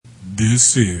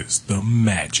This is the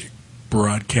Magic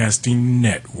Broadcasting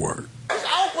Network.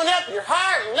 Open up your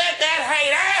heart and let that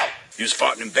hate out. You was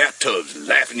farting in bathtubs and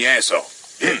laughing your ass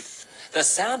off. The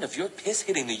sound of your piss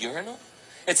hitting the urinal?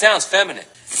 It sounds feminine.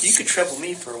 You could trouble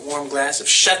me for a warm glass of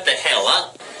shut the hell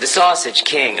up. The Sausage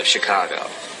King of Chicago.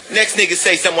 Next nigga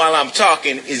say something while I'm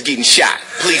talking is getting shot.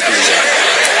 Please do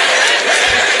that.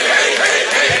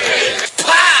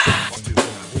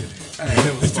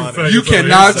 You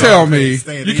cannot tell me.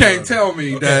 You can't tell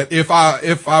me that if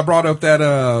I brought up that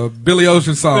Billy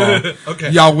Ocean song,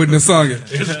 y'all wouldn't have sung it.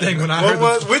 Here's the thing: when I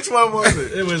heard which one was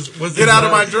it? It was Get Out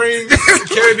of My Dreams,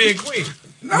 Caribbean Queen.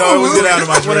 No, it was Get Out of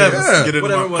My Dreams.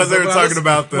 Whatever. Because they were talking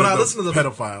about the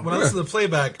pedophile. When I listened to the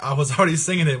playback, I was already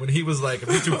singing it. When he was like,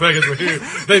 "If you two beggars were here,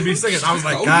 they'd be singing." I was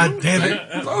like, "God damn it!"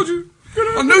 I told you.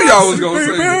 I knew y'all was gonna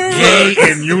sing it.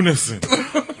 Gay in unison.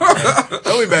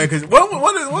 Don't be mad because what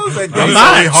was that gay I'm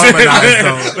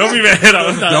harmonized Don't be mad.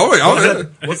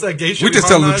 What's that gay shit? We just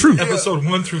tell the truth. Episode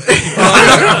 1 through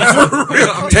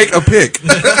 55. Take a pick.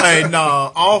 Hey,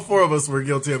 no, all four of us were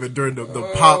guilty of it during the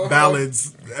pop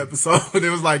ballads episode. It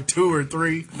was like 2 or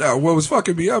 3. Now, what was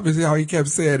fucking me up is how he kept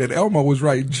saying that Elmo was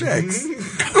writing checks.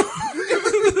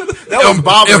 That was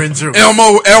bothering Drew.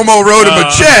 Elmo wrote him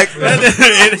a check. And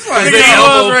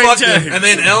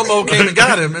then Elmo came and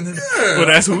got him. And then, Well,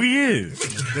 that's who he is.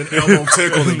 Then Elmo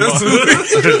tickled him. That's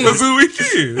who he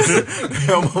is.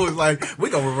 Elmo was like, we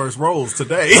gonna reverse roles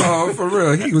today. Oh, for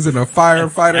real. He was in a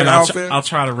firefighter And outfit. I'll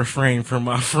try to refrain from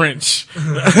my French. No,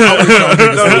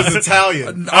 it was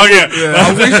Italian. Oh, yeah.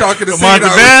 I wish y'all could have seen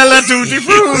Montebella Tutti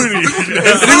Frutti.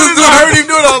 I heard him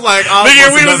do it. I was like,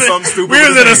 we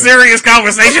was in a serious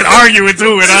conversation arguing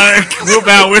too, and I whoop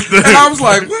out with the And I was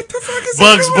like, what the fuck is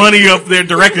Bugs Bunny up there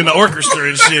directing the orchestra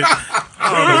and shit.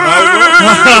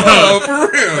 Oh, for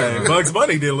real. Hey, Bugs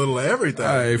Bunny did a little of everything.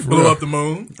 Hey, for Blew real. up the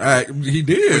moon. He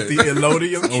did. With the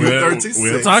Elodium Q36.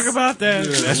 We'll talk about that.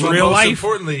 Yeah. That's but real most life.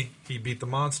 importantly, he beat the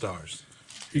Monstars.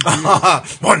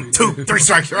 1, 2, 3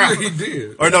 strikes, you're out. He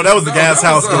did. Or no, that was the Gas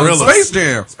House Gorilla. Space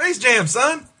Jam. Space Jam,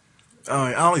 son.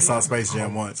 I only saw Space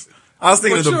Jam once. I was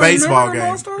thinking of the baseball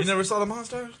game. You never saw the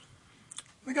Monstars?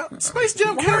 Space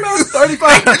Jam came out in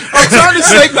 35. I'm trying to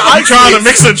shake the ice. Trying to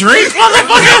mix a drink? I'm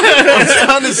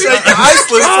trying to shake the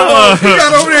ice list. He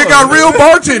got over there and got real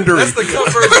bartender. That's the cup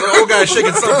version of the old guy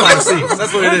shaking sunflower seeds.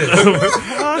 That's what it is.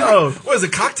 What is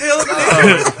it, cocktail?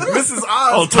 Mrs.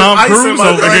 Oz. Oh, Tom Cruise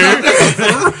over here.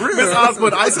 Mrs. Oz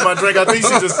put ice in my drink. I think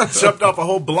she just chucked off a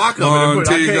whole block of it. I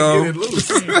can't get it loose.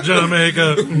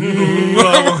 Jamaica.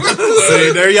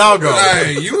 See, there y'all go.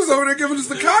 Hey, you was over there giving us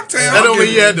the cocktail. That don't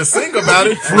mean you had to sing about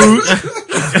it. Fruit.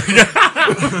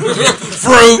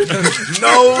 Fruit.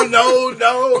 No.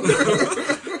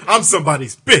 I'm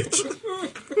somebody's bitch.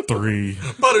 3.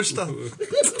 Butterstuff.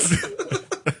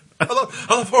 I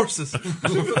love horses.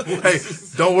 Hey,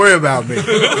 don't worry about me.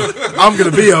 I'm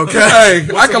gonna be okay. Hey,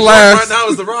 I can last. Right now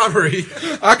is the robbery.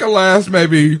 I can last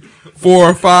maybe 4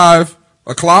 or 5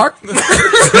 o'clock.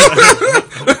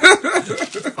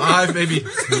 5, maybe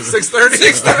 6:30.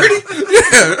 6:30.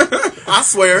 Yeah. I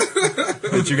swear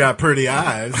that you got pretty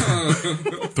eyes.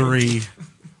 3,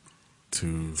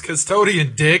 2, It's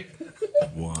custodian, dick.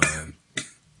 1.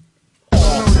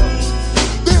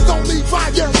 There's only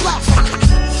 5 years left.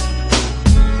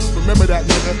 Remember that,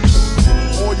 nigga.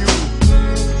 All you.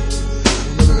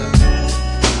 Remember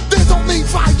that. There's only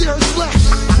 5 years left.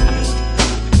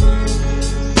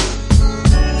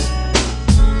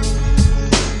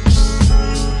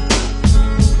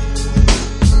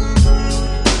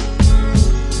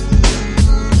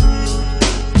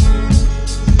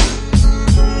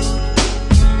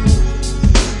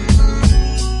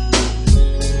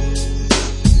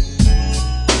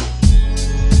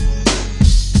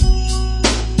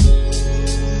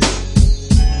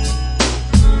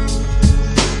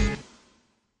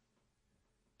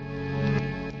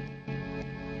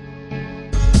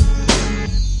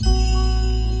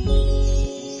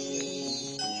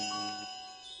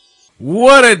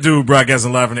 What it do,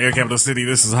 broadcasting live from the Air Capital City.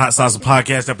 This is Hot Sauce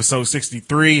Podcast, episode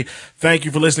 63. Thank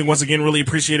you for listening once again. Really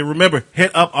appreciate it. Remember,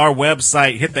 hit up our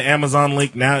website, hit the Amazon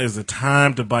link. Now is the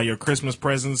time to buy your Christmas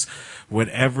presents.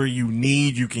 Whatever you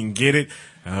need, you can get it.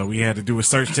 We had to do a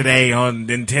search today on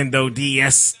Nintendo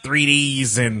DS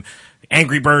 3Ds and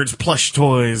Angry Birds plush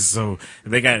toys. So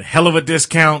they got hell of a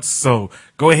discounts. So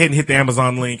go ahead and hit the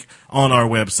Amazon link on our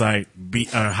website,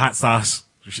 Hot Sauce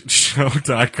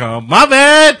Show.com. My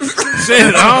bad.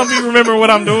 Shit, I don't even remember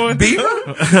what I'm doing. Beaver?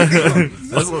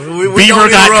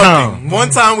 Beaver.com.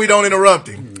 One time we don't interrupt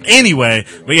him. Anyway,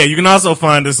 but yeah, you can also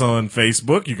find us on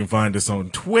Facebook. You can find us on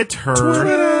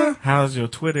Twitter. How's your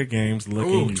Twitter games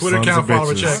looking? Ooh, you Twitter sons count of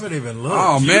follower bitches? check. I haven't even looked.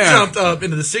 Oh You man, jumped up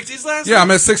into the 60s last yeah, week?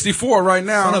 I'm at 64 right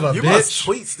now. Son of a You bitch. must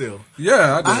tweet still.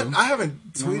 Yeah, I do. I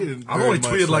haven't tweeted. I've very only much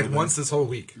tweeted like lately. once this whole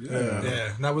week. Yeah.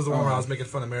 And that was the one where I was making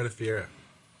fun of Meredith Vieira.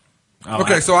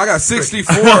 Okay, so I got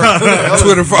 64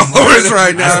 Twitter followers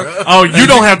right now. Oh, you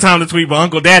don't have time to tweet, but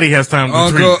Uncle Daddy has time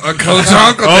to tweet. Coach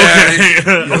Uncle Daddy.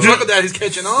 Okay. Uncle Daddy's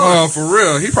catching on. Oh, for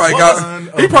real. He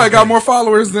probably got more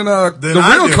followers than the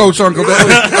I real do. Coach Uncle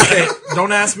Daddy. Okay,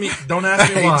 don't ask me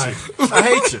why. I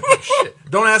hate you. Shit.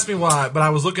 Don't ask me why, but I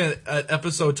was looking at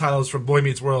episode titles from Boy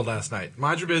Meets World last night.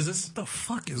 Mind your business. What the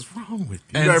fuck is wrong with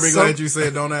you? You better be glad you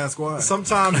said don't ask why.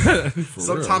 Sometime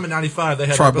in '95, they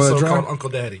had Try an episode Bud Dry. called Uncle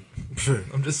Daddy.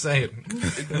 I'm just saying.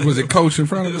 Was it Coach in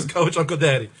front It of was us? Coach Uncle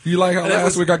Daddy. You like how And it last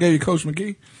was- week I gave you Coach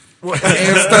McGee? And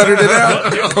stuttered it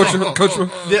out? Coach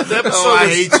The episode Oh, I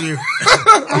was, hate you.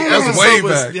 That's way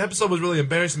back. the episode was really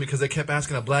embarrassing me because they kept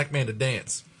asking a black man to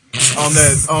dance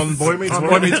on Boy Meets on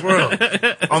World. Boy Meets World.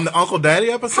 On the Uncle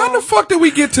Daddy episode. How the fuck did we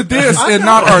get to this and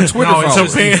not our Twitter No, it's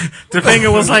followers?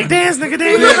 Topanga was like, dance, nigga,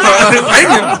 dance.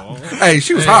 Hey,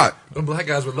 she was hot. Them black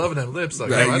guys were loving them lips.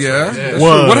 Like, Yeah, that's yeah. right. That's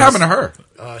Was. true. What happened to her?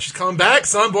 She's coming back,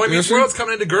 son. Boy Meets she? World's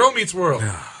coming into Girl Meets World.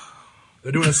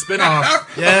 They're doing a spinoff.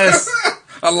 Yes.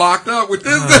 I locked up with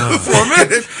this dude for a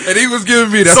minute, and he was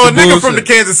giving me that. So a nigga from the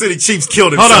Kansas City Chiefs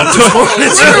killed Hold himself. on.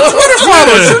 Twitter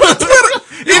followers.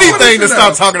 Anything to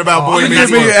stop talking about Boy you Meets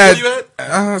Give me World. Where you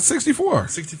at? 64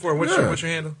 64. What's Yeah. your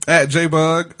handle? at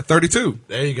JBug32.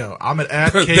 There you go. I'm at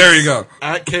Cakes. There you go.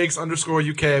 At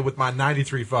Cakes_UK with my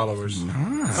 93 followers.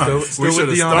 Still We should have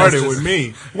with Deion started Estes. with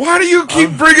me. Why do you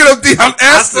keep bringing up Deion Estes?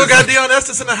 I still got Deion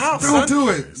Estes in the house. Don't son. do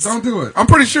it. Don't do it. I'm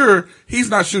pretty sure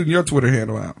he's not shooting your Twitter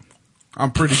handle out.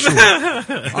 I'm pretty sure.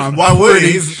 Why would pretty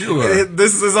he? He's- sure.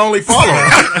 This is his only follower.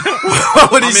 Why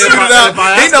would he mean, shoot if I- it out? if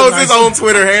I He asked knows him his nicely. own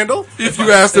Twitter handle. If you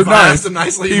asked him If I nice, asked him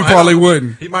nicely, he might- probably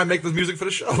wouldn't. He might make the music for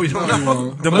the show. We don't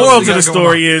know. The moral to the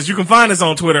story is you can find us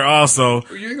on Twitter also.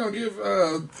 You ain't gonna give.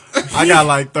 I got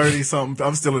like 30 something.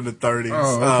 I'm still in the 30s.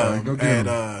 Oh, okay. Go get and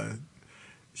him.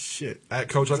 shit. At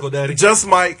Coach Uncle Daddy. Just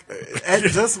Mike. At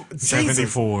just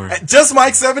 74. Jesus. At Just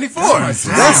Mike 74.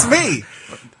 That's me.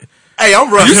 Hey,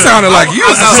 I'm running. You sounded like you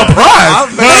was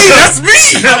surprised. Hey, that's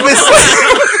me.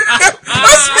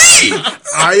 That's me.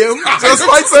 I am Just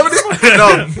Mike 74.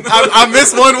 No, I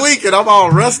missed 1 week and I'm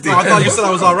all rusty. Oh, I thought you said I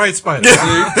was all right, Spider.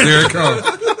 There it comes.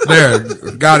 There,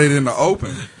 got it in the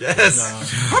open.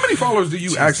 Yes. How many followers do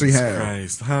you actually have?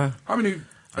 Christ, huh? How many?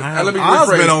 I've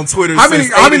rephrase. been on Twitter How many?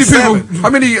 since How many 87. people? How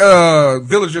many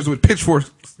villagers with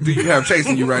pitchforks do you have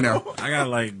chasing you right now? I got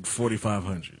like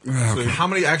 4,500. How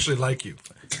many actually like you?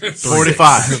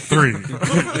 45. 3.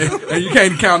 And you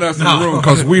can't count us in the room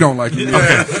because we don't like you.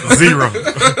 Okay. 0.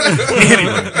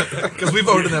 Anyway, Because we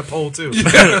voted in that poll too.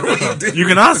 you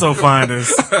can also find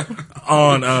us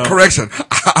on Correction.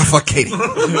 I fuck Katie.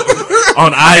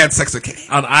 on I had sex with Katie.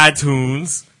 on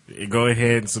iTunes. Go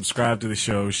ahead and subscribe to the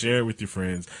show. Share it with your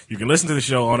friends. You can listen to the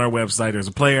show on our website. There's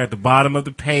a player at the bottom of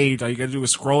the page. All you got to do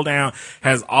is scroll down.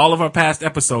 Has all of our past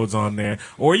episodes on there.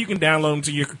 Or you can download them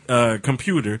to your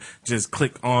computer. Just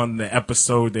click on the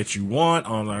episode that you want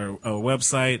on our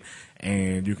website.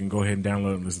 And you can go ahead and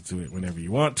download and listen to it whenever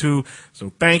you want to.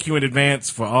 So thank you in advance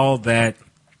for all that.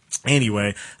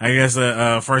 Anyway, I guess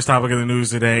first topic of the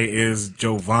news today is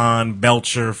Jovan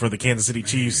Belcher for the Kansas City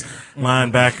Chiefs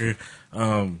linebacker.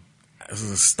 This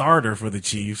is a starter for the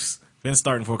Chiefs. Been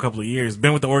starting for a couple of years.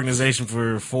 Been with the organization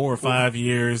for 4 or 5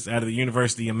 years out of the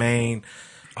University of Maine.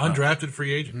 Undrafted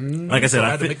free agent. Like I said, So I I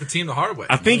had to think make the team the hard way.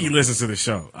 I think he listens to the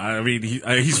show. I mean,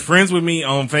 he's friends with me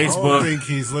on I don't Facebook. think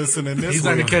he's listening this He's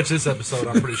not week. gonna catch this episode.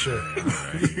 I'm pretty sure.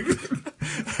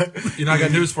 You know, I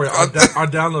got news for you. Our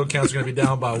download count's gonna be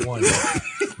down by 1.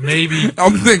 Maybe.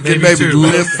 I'm thinking Maybe maybe two.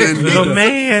 listen. The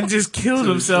man just killed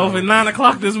himself at 9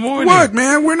 o'clock this morning. What,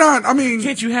 man? We're not. I mean,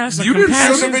 Can't you have some You didn't Should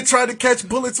compassion? have been trying to catch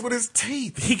bullets with his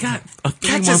teeth. He got a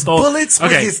Catches 3-month-old. bullets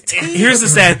with Okay, his teeth. here's the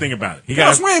sad thing about it. He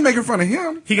got we ain't making fun of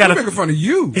him. He got We're a- making fun of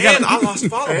you. And I lost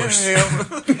followers.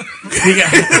 he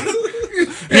got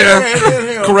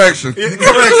Yeah. Correction.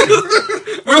 Correct.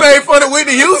 We made fun of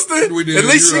Whitney Houston. We did, At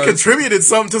least she you're right. contributed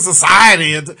something to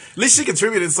society. At least she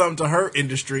contributed something to her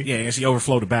industry. yeah, and she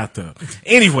overflowed the bathtub.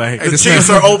 Anyway, The Chiefs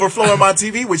are overflowing my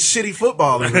TV with shitty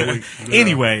football every week.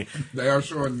 anyway, They are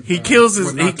showing. he kills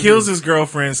what not to his do.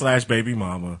 girlfriend / baby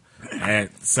mama at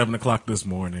 7 o'clock this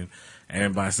morning,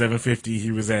 and by 7:50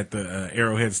 he was at the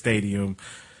Arrowhead Stadium.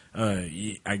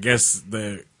 I guess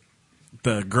the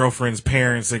girlfriend's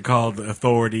parents had called the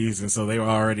authorities, and so they were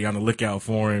already on the lookout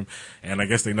for him. And I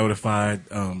guess they notified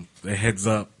the heads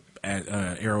up at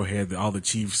Arrowhead, all the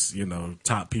Chiefs,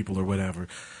 top people or whatever.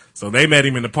 So they met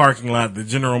him in the parking lot. The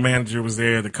general manager was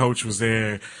there. The coach was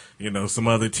there. Some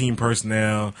other team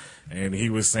personnel. And he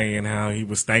was saying how he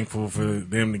was thankful for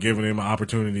them to giving him an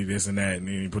opportunity, this and that. And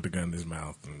then he put the gun in his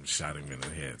mouth and shot him in the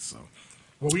head. So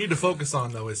what we need to focus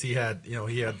on, though, is he had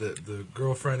the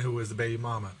girlfriend who was the baby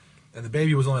mama. And the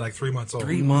baby was only like 3 months old.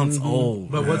 3 months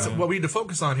old. But what we need to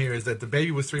focus on here is that the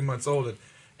baby was 3 months old.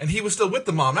 And he was still with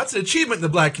the mom. That's an achievement in the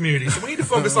black community. So we need to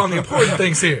focus on the important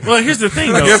things here. Well, here's the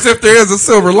thing, though. I guess if there is a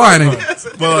silver lining.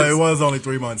 Well, it was only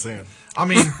 3 months in. I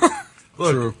mean,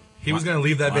 look, True. he was going to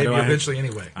leave that baby eventually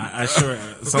anyway. I sure.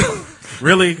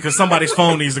 Really? Because somebody's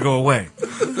phone needs to go away.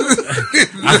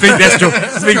 I think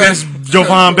that's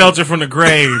Jovan Belcher from the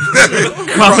grave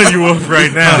calling you up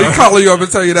right now. He calling you up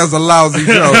and tell you that's a lousy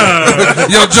joke.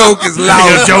 Your joke is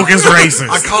lousy. Your joke is racist.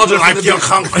 I called you Like your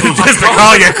uncle. Just to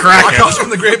call you a cracker. I called you from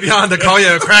the grave beyond to call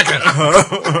you a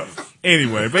cracker.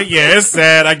 Anyway, but yeah, it's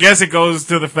sad. I guess it goes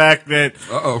to the fact that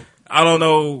I don't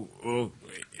know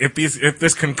if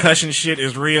this concussion shit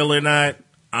is real or not.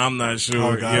 I'm not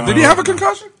sure. Did he have a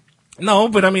concussion? No,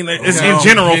 but I mean, it's in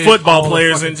general, football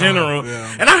players in general.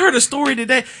 Yeah. And I heard a story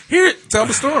today. Tell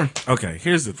the story. Okay,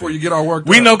 here's the thing. Before you get all worked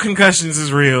We up. know concussions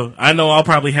is real. I know I'll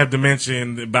probably have dementia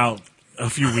in about a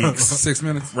few weeks. 6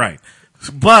 minutes. Right.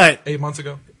 But, 8 months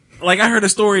ago. like, I heard a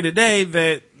story today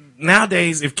that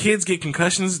nowadays, if kids get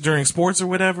concussions during sports or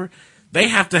whatever, they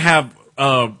have to have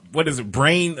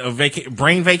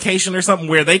brain vacation or something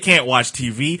where they can't watch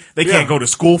TV. They can't go to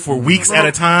school for weeks at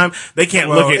a time. They can't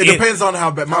look at it. It depends on how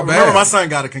bad. Remember, my son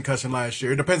got a concussion last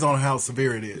year. It depends on how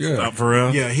severe it is. Yeah. For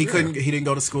real? Yeah, he didn't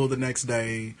go to school the next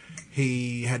day.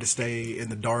 He had to stay in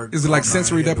the dark. Is it like all night.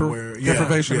 sensory He had to wear-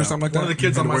 deprivation or something like that? One of the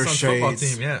kids on my wear son's shades. football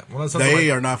team, yeah. One of the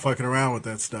They are not fucking around with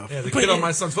that stuff. the kid on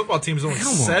my son's football team is only Come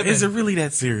on. 7. Is it really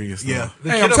that serious? Yeah.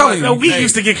 Hey, I'm telling you. No, we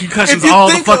used to get concussions If you all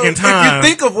the think fucking of, time. If you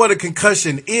think of what a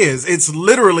concussion is, it's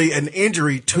literally an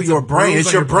injury to your brain. bruise It's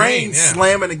on your your brain, brain yeah.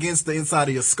 slamming against the inside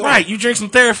of your skull. Right, you drink some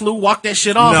Theraflu, walk that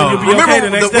shit off, No, and you'll be okay the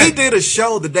next day. we did a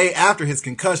show the day after his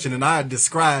concussion, and I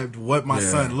described what my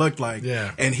son looked like.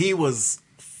 Yeah. And he was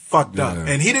fucked up,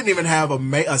 and he didn't even have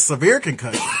a severe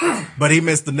concussion, but he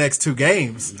missed the next 2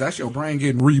 games. That's your brain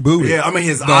getting rebooted. Yeah, I mean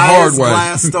his the eyes hard way.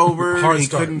 glassed over. Hard He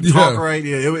start. couldn't talk Yeah. right.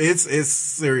 Yeah, it's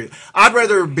serious. I'd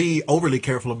rather be overly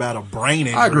careful about a brain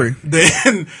injury. I agree.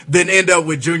 Than end up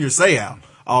with Junior Seau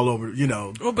all over.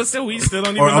 Well, but still, we still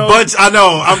don't even Or a know. bunch. I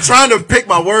know. I'm trying to pick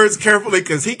my words carefully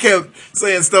because he kept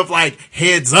saying stuff like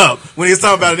 "heads up" when he was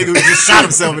talking about a nigga who just shot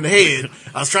himself in the head.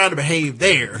 I was trying to behave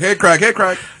there. Head crack.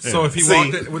 So if he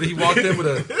walked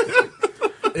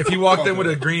in with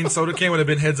a green soda can, would have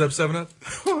been heads up 7-Up?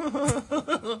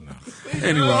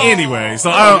 Anyway, so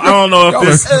I don't know if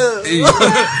this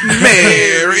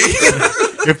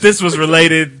if this was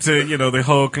related to the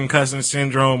whole concussion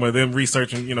syndrome or them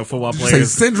researching football Say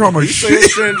players. syndrome or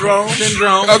shit. Syndrome.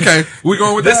 Okay, we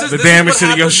going with that. The damage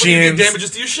to your shins.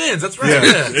 Damages to your shins. That's right. Yeah.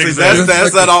 Yeah. See, Exactly.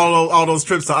 that's that all those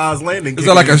trips to Oz Landing. Is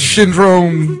that like a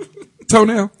syndrome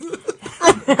toenail?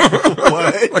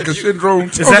 what? Like a syndrome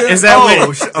Is toenail? that is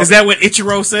that what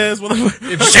Ichiro says?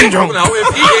 Syndrome. No,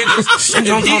 if he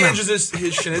Syndrome injures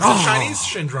his shin, it's a Chinese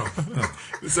syndrome.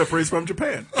 Except for he's from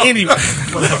Japan. Anyway,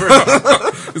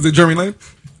 Is it Jeremy Lane?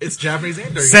 It's Japanese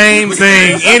and dirty. same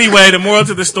thing. Anyway, the moral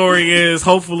to the story is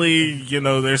hopefully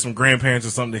there's some grandparents or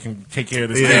something that can take care of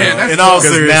this. Yeah, kid. in all 'Cause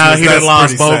seriousness, now he done that's lost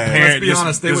pretty both sad. parents. Let's be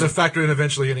honest, they would have factored in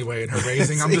eventually anyway in her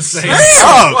raising. I'm just saying.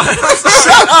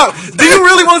 Shut up! Do you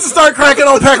really want us to start cracking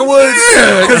on Packer Woods?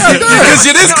 Because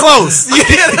you're this close. You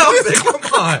can't help it.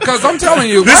 Come on. Because I'm telling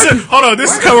you, Hold on,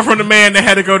 this is coming from the man that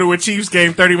had to go to a Chiefs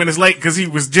game 30 minutes late because he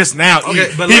was just now Okay,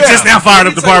 he but just now fired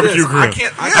up let me the tell you barbecue this. grill.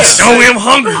 I can't Show say- him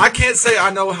hungry. I can't say I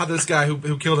know how this guy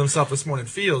who killed himself this morning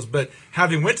feels, but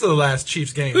having went to the last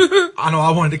Chiefs game, I know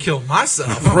I wanted to kill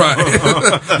myself. right?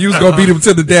 You was gonna beat him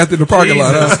to the death in the parking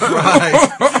lot, Jesus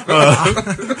huh?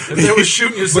 Christ. If they were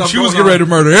shooting yourself, But you was going getting ready to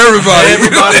murder everybody.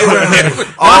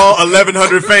 Everybody. All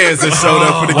 1,100 fans that showed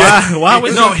up for the game. Why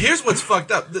would No, here's what's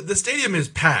fucked up. The stadium is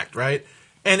packed, right?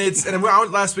 And I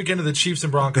went last weekend to the Chiefs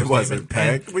and Broncos. It wasn't game,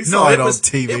 and- packed. We saw it on was,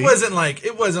 TV. It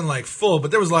wasn't like full,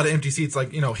 but there was a lot of empty seats,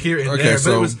 like here and Okay, there. But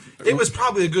so- it was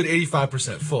probably a good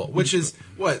 85% full, which is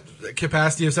what the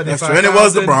capacity of That's 75,000. true. And it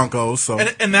was the Broncos, so.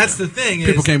 And that's the thing.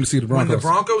 People is came to see the When the Broncos.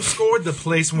 Broncos scored, the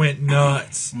place went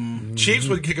nuts. Chiefs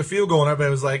would kick a field goal, and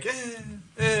everybody was like,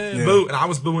 boo. And I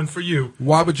was booing for you.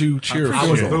 Why would you cheer I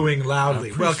for was him? booing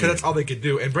loudly. Well, because that's all they could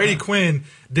do. And Brady Quinn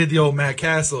did the old Matt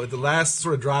Castle at the last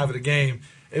sort of drive of the game.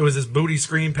 it was this booty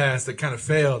screen pass that kind of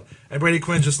failed, and Brady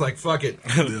Quinn just like, fuck it,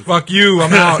 fuck you,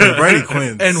 I'm out. Brady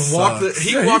Quinn and walked to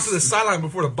the sideline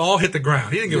before the ball hit the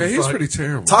ground. He didn't give a fuck. He's pretty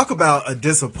terrible. Talk about a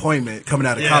disappointment coming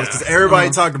out of college, because everybody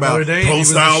talked about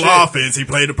pro-style offense. He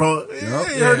played the pro. You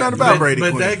heard nothing about Brady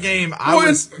Quinn. But that game,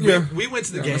 we went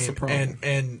to the game,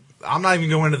 and I'm not even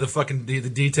going into the fucking the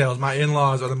details. My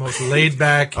in-laws are the most laid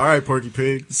back. All right, Porky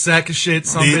Pig. Sack of shit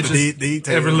some bitches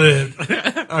ever lived.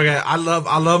 Okay, I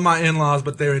love my in-laws,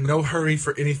 but they're in no hurry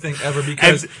for anything ever,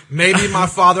 because maybe my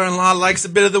father-in-law likes a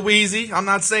bit of the Wheezy. I'm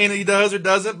not saying he does or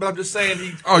doesn't, but I'm just saying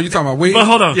he. Oh, you talking about Wheezy? But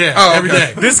hold on. Yeah, every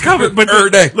day. This covered, but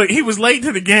every day. Look, he was late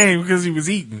to the game because he was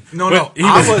eating. No,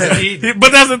 I wasn't eating.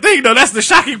 But that's the thing, though. That's the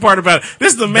shocking part about it.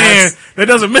 This is the man that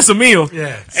doesn't miss a meal.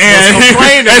 Yeah, and he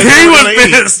was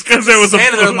pissed because there was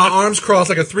standing there with my arms crossed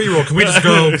like a 3-year-old. Can we just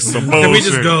go? Can we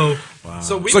just go? Wow.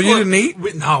 So you didn't eat?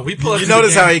 We pull up. You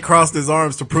notice how he crossed his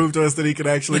arms to prove to us that he could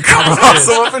actually cross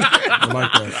up in there? I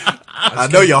like that. I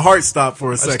know your heart stopped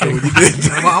for a second when you did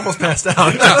that. I almost passed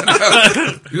out.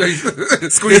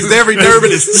 Squeezed every nerve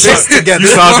in his chest together.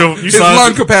 His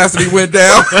lung capacity went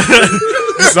down.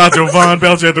 You saw Jovan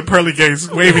Belcher at the pearly gates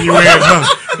waving you in.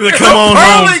 Like, come on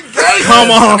home.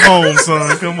 Come on home,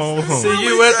 son. Come on home. See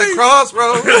you at the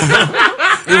crossroads.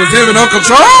 It was him and Uncle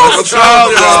Charles. Uncle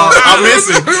Charles, y'all. I miss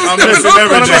him. I'm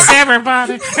missing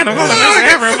everybody. And I'm gonna miss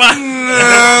everybody.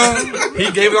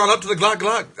 He gave it on up to the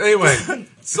Glock. Anyway,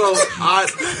 so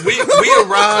we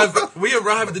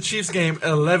arrived at the Chiefs game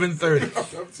at 11:30.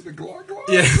 Up to the Glock.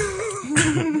 Yeah.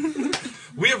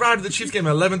 We arrived at the Chiefs game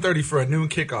at 11:30 for a noon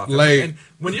kickoff. Late. And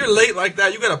when you're late like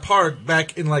that, you got to park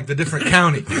back in like the different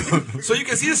county, so you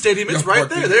can see the stadium. It's right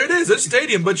there. There it is. It's a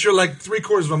stadium, but you're like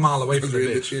 3/4 of a mile away from the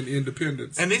bitch. In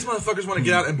Independence. And these motherfuckers want to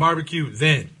get out and barbecue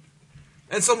then.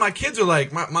 And so my kids are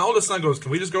like, my oldest son goes, "Can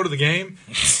we just go to the game?"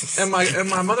 And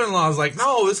my mother-in-law is like,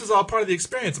 "No, this is all part of the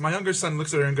experience." My younger son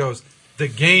looks at her and goes, "The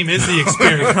game is the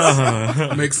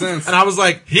experience." Makes sense. And I was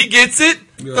like, "He gets it."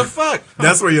 Yeah. The fuck?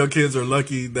 That's where your kids are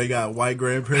lucky they got white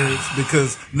grandparents,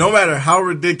 because no matter how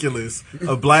ridiculous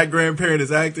a black grandparent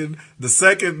is acting, the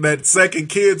second that second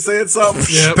kid said something,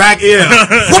 back in.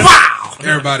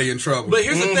 Everybody in trouble. But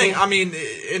here's the thing. I mean,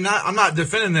 and I'm not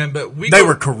defending them, but they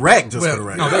were correct, just for the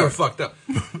record. No, they were fucked up.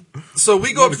 So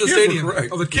we go up to the stadium.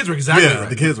 The kids were exactly right.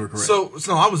 The kids were correct. So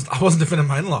no, I wasn't defending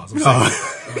my in-laws.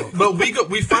 But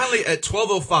we finally at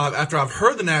 12:05, after I've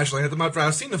heard the national anthem, after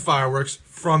I've seen the fireworks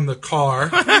from the car.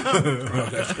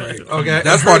 That's great. Okay,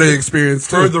 that's part of the experience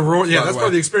too. Heard the roar. Yeah, that's part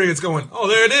of the experience. Going, oh,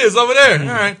 there it is over there. All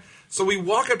right. So we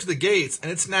walk up to the gates,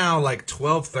 and it's now like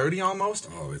 12:30 almost.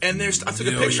 And there's I took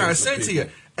a picture. I sent it to you,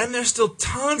 and there's still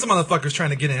tons of motherfuckers trying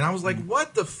to get in. I was like,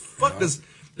 what the fuck does?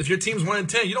 If your team's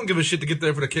 1-10, you don't give a shit to get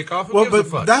there for the kickoff. Who gives a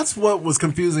fuck? That's what was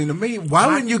confusing to me. Why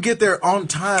wouldn't you get there on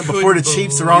time before the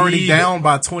Chiefs are already down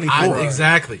by 24?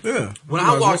 Exactly. Yeah. When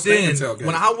I walked in,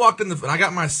 when I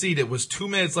got my seat, it was 2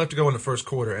 minutes left to go in the first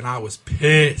quarter, and I was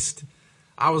pissed.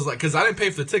 I was like, because I didn't pay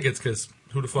for the tickets, because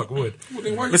who the fuck would?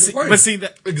 But see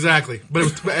that exactly. But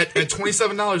it was at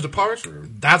 $27 to park.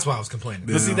 That's why I was complaining.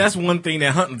 But see, that's one thing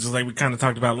that Hunt, just like we kind of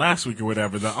talked about last week or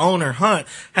whatever. The owner Hunt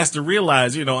has to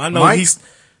realize, I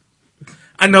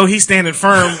know he's standing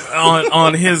firm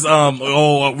on his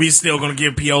we still gonna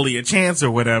give Pioli a chance or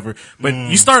whatever, but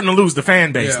you're starting to lose the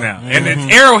fan base now. And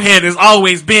Arrowhead has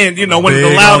always been, one of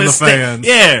the loudest fans.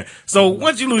 Yeah. So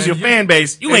once you lose your fan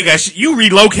base, you ain't got you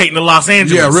relocating to Los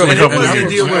Angeles. Yeah, really.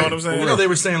 You know what I'm saying? They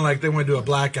were saying like they went to a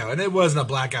blackout, and it wasn't a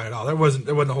blackout at all. There wasn't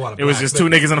a whole lot of. It was just two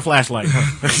niggas and a flashlight.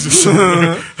 Yes.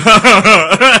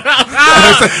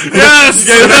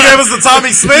 They gave us the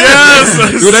Tommy Smith. Yes.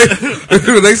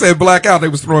 They said blackout. They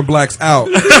was throwing blacks out.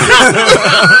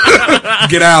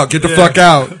 Get out. Get the fuck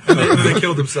out. They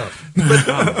killed himself. What?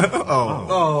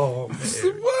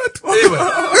 Anyway,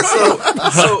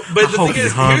 but the thing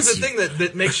is, here's the thing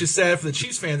that makes you sad for the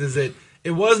Chiefs fans is that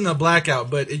it wasn't a blackout,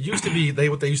 but it used to be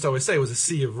what they used to always say was a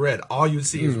sea of red. All you'd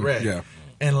see is red. Yeah.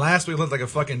 And last week looked like a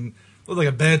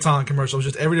Benetton commercial. It was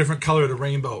just every different color of the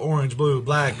rainbow: orange, blue,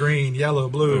 black, green, yellow,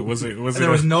 blue. There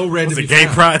was no red. Was it Gay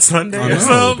Pride Sunday or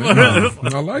something?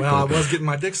 I was getting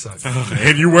my dick sucked,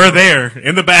 and you were there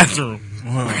in the bathroom.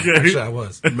 Actually, I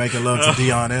was making love to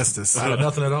Dion Estes. I had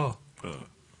nothing at all.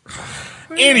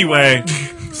 Anyway,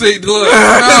 see, look,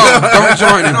 don't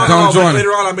join him. Don't join him. Later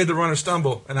on, I made the runner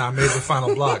stumble, and I made the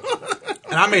final block,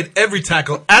 and I made every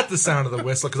tackle at the sound of the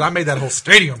whistle because I made that whole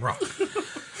stadium rock.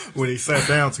 When he sat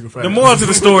down too fast. The moral to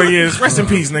the story is rest in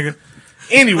peace, nigga.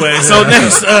 Anyway, so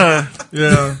next,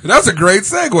 that's a great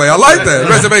segue. I like that.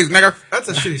 Rest in peace, nigga. That's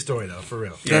a shitty story, though, for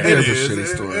real. That is a shitty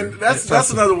story. And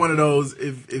that's another one of those.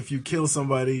 If you kill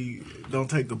somebody, don't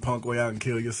take the punk way out and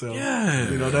kill yourself. Yeah.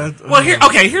 You know that. Well,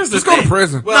 here's the Just thing. go to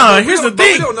prison. Well, here's the we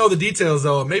thing. don't know the details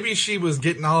though. Maybe she was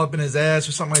getting all up in his ass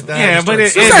or something like that. Yeah, but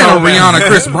This ain't a Rihanna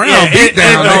Chris Brown beat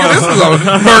down, nigga. This is a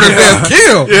murder, death,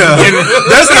 kill. Yeah.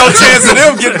 There's no chance of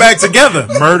them getting back together.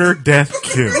 Murder, death,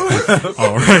 kill.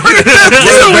 All right. One of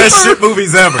the best shit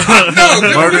movies ever.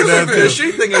 Murder, death, The kill.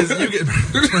 she thing is, you get.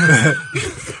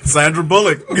 Sandra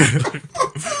Bullock.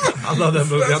 I love that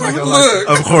movie. I'm not gonna Look.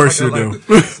 lie. Of course you do.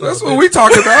 That's what we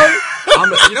talking about.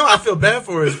 You know what I feel bad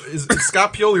for is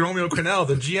Scott Pioli, Romeo Cornell,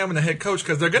 the GM and the head coach,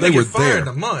 because they're going to They were get fired there. in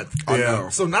a month. I know.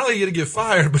 So not only are you going to get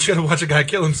fired, but you got to watch a guy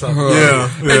kill himself. Yeah.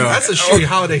 And that's a shitty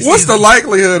holiday season. What's the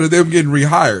likelihood of them getting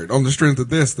rehired on the strength of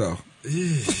this, though?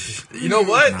 You know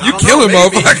what? You killing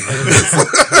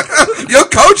motherfuckers. Your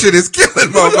coaching is killing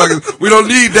motherfuckers. We don't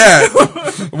need that.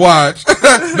 Watch.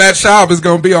 Matt Schaub is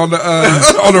gonna be on the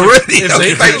radio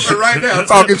station right now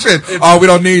talking shit. We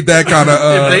don't need that kind of.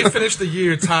 If they finish the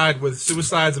year tied with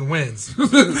suicides and wins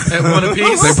at one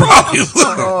apiece, They probably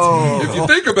will. If you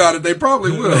think about it, they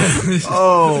probably will.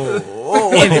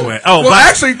 Anyway. Well,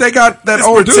 actually, they got that It's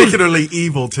old dude. particularly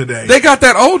evil today. They got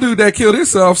that old dude that killed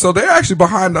himself, so they're actually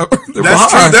behind the.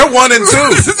 That's true. They're 1 and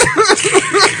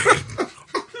 2.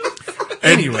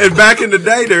 Anyway. And back in the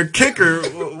day, their kicker,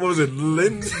 what was it,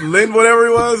 Lynn, whatever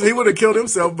he was, he would have killed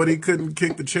himself, but he couldn't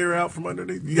kick the chair out from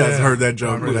underneath. You guys heard that joke.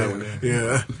 I remember that one,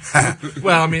 Yeah.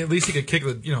 well, I mean, at least he could kick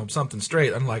something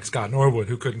straight, unlike Scott Norwood,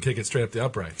 who couldn't kick it straight up the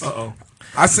uprights.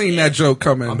 I seen that joke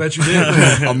coming. I bet you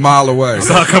did. A mile away.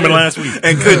 Saw it coming last week.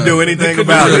 And couldn't do anything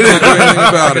about Couldn't it. do anything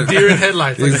about Like a it. deer in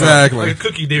headlights. Exactly. Like a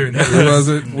cookie deer in headlights. Was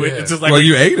it? Yeah. Just like Well,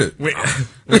 you ate it.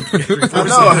 I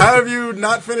know. How have you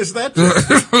not finished that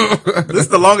joke? This is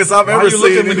the longest I've Why ever are you seen.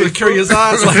 looking at me with curious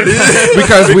eyes like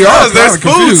Because we are There's kinda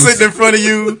food confused. sitting in front of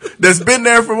you that's been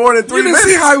there for more than 3 You didn't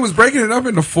minutes. see how he was breaking it up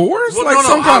into fours? Well, like no, no,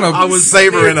 some kind of. I was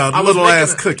savoring a I was little making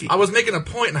ass cookie. I was making a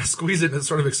point and I squeezed it and it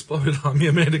sort of exploded on me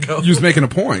a minute ago. You was making a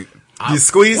point. You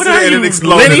squeezed What it are and you, it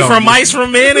exploded Lenny on from you. Mice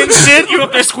from Men and shit? You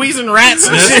up there squeezing rats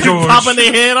and Yes, shit, George. popping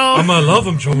their head off? gonna love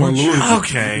him, George.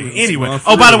 Okay. Anyway.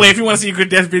 Oh, by the way, if you want to see a good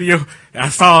death video, I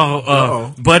saw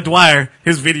Bud Dwyer.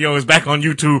 His video is back on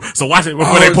YouTube, so watch it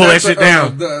before they pull that shit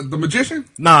down. The magician?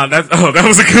 Nah, that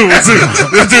was a good one too.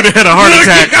 This dude had a heart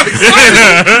attack.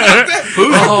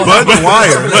 Bud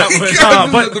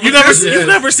Dwyer. But you've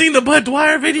never seen the Bud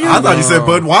Dwyer video? I thought you said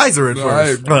Budweiser at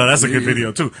first. Right. Oh, that's a good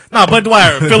video too. No, Bud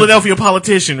Dwyer, Philadelphia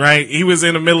politician, right? He was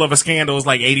in the middle of a scandal. It was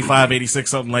like 85, 86,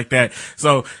 something like that.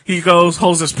 So he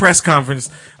holds this press conference.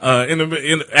 At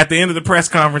the end of the press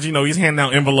conference, he's handing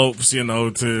out envelopes,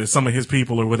 to some of his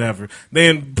people or whatever.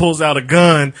 Then pulls out a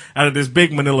gun out of this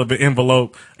big manila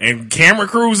envelope and camera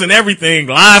crews and everything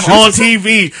live on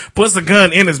TV. Puts the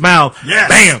gun in his mouth. Yes.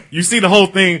 Bam! You see the whole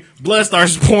thing. Blood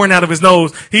starts pouring out of his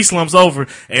nose. He slumps over,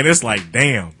 and it's like,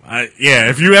 damn.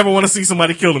 If you ever want to see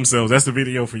somebody kill themselves, that's the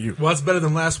video for you. Well, that's better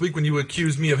than last week when you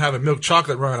accused me of having milk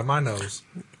chocolate running out of my nose.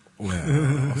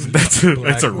 That's a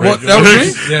regular. What, that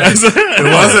was me? Yeah. It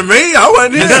wasn't me. I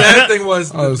wasn't The here. sad thing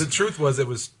was, the truth was, it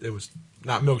was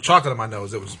not milk chocolate on my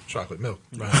nose. It was chocolate milk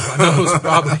running out of my nose,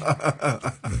 probably.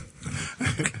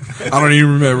 I don't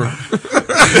even remember.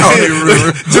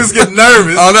 Just get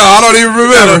nervous. Oh, no, I don't even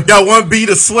remember. Got one bead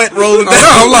of sweat rolling down.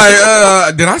 I'm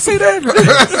like, did I say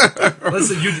that?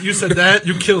 Listen, you said that.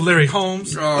 You killed Larry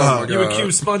Holmes. Oh, You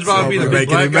accused SpongeBob of being a big making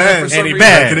black him guy mad. for some And he reason.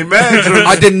 bad. Can you imagine?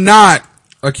 I did not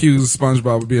accuse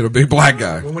SpongeBob of being a big black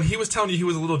guy. Well, when he was telling you he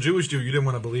was a little Jewish dude, you didn't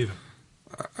want to believe him.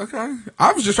 Okay.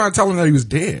 I was just trying to tell him that he was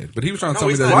dead, but he was trying to tell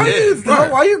me he's that not he dead. was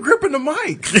dead. Why are you gripping the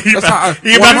mic? He That's how about to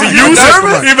use it.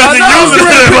 nervous? He about to use it.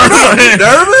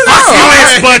 Nervous? You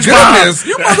ain't SpongeBob. Goodness,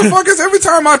 you motherfuckers, every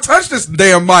time I touch this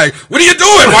damn mic, what are you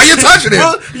doing? Why are you touching it?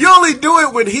 Well, you only do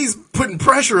it when he's putting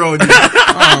pressure on you.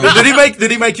 Did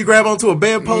he make you grab onto a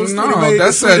bedpost? No, when he made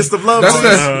that's the sweetest of love that's songs?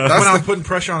 When I was the, putting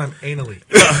pressure on him anally.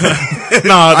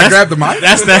 No, I grabbed the mic.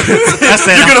 That's You're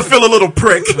that. gonna feel a little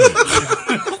prick.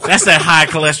 That's that high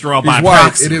cholesterol by He's white.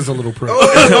 proxy. It is a little prick.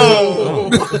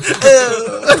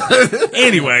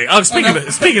 Anyway,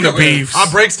 speaking of beefs I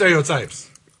break stereotypes.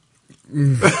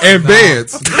 And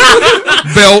beds.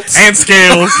 Belts. and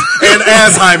scales, And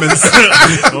Alzheimer's.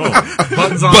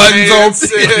 Buttons on Buttons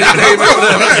pants.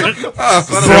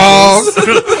 Bras.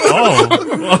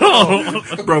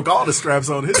 Broke all the straps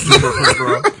on his super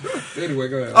bro. Anyway,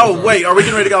 go ahead. Oh wait, are we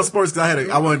getting ready to go sports? Because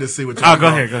I wanted to see what. Oh, go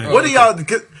ahead. What do y'all?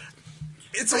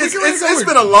 It's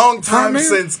been a long time man.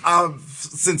 since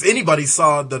anybody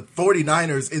saw the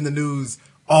 49ers in the news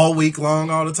all week long,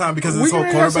 all the time because of this whole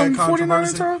quarterback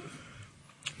controversy.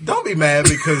 Don't be mad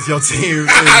because your team.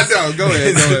 I know. Go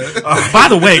ahead. By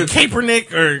the way,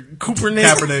 Kaepernick or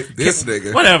Kaepernick. This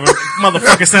nigga. whatever,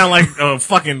 motherfucker sound like a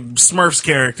fucking Smurfs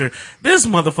character. This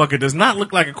motherfucker does not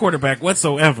look like a quarterback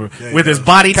whatsoever. With his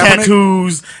body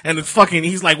tattoos and the fucking,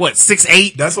 he's like what,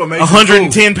 6'8"? That's what makes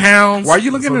 110 pounds. Why are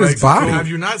you looking at his body? Have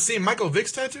you not seen Michael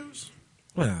Vick's tattoos?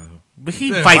 Well, but he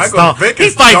Yeah, fights Michael dogs. Vick He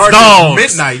is fights dark as dogs.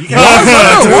 midnight. You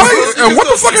And what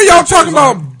the fuck are y'all talking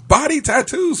about body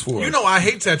tattoos for? You know I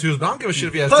hate tattoos, but I don't give a shit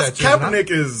if he has Plus, tattoos.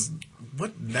 Kaepernick is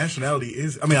what nationality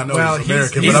is? I mean, I know Well, he's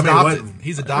American, he's but I mean, adopted. what?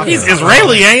 He's adopted. He's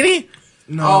Israeli, ain't he?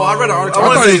 No, Oh, I read an article.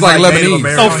 I thought he was like Native Lebanese.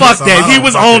 American So or fuck something. that. I He don't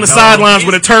was fucking on the know. sidelines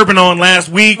with a turban on last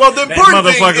week. Well, the That important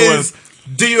thing motherfucker is,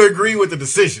 do you agree with the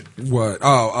decision? What?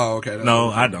 Oh, okay. No,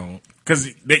 I don't. Because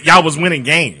y'all was winning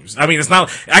games. I mean, it's not.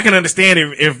 I can understand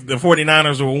if the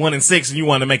 49ers were 1-6 and you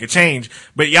wanted to make a change,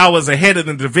 but y'all was ahead of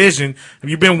the division.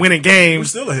 You've been winning We're games.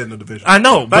 still ahead in the division. I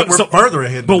know, but but we're further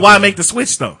ahead. But why make the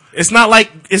switch though? It's not like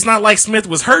Smith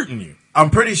was hurting you. I'm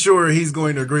pretty sure he's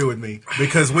going to agree with me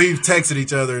because we've texted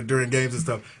each other during games and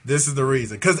stuff. This is the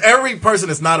reason. Because every person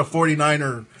that's not a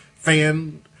 49er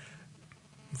fan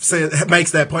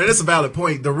makes that point. And it's a valid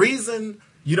point. The reason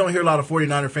you don't hear a lot of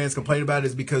 49er fans complain about it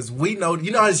is because we know,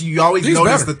 as you always He's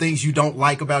notice better. the things you don't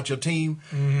like about your team.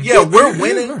 Mm-hmm. Yeah, we're He's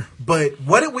winning, better. but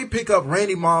what did we pick up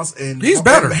Randy Moss and He's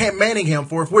better. Manningham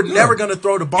for if we're never going to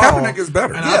throw the ball? Kaepernick is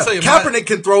better. And Yeah, I'll tell you, Kaepernick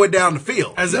can throw it down the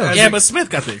field. But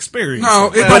Smith got the experience. No,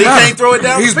 it But don't he matter. can't throw it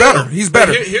down He's the field. better. He's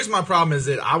better. Here's my problem: is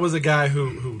that I was a guy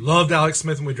who loved Alex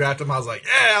Smith when we drafted him. I was like,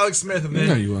 yeah, Alex Smith, and then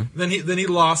Yeah, you were. then he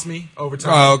lost me over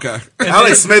time. Oh, okay. And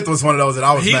Alex then Smith was one of those that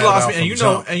I was he mad lost about me, and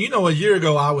from jump. you know, a year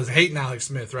ago I was hating Alex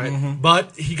Smith, right?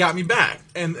 But he got me back,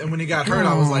 and when he got hurt,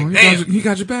 I was like, damn. He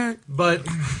got your back. But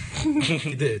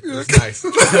he did. It was nice.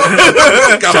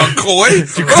 Got on coy.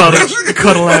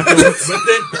 Cuddle afterwards.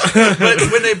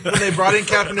 But when they brought in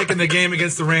Kaepernick in the game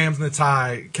against the Rams in the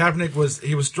tie, Kaepernick was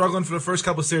struggling for the first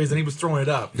couple of series, and he was throwing it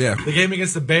up. Yeah. The game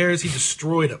against the Bears, he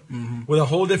destroyed him with a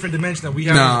whole different dimension that we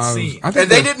haven't even seen. I think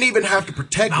And they didn't even have to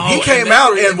protect him. No, He came and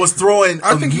out they were- and was throwing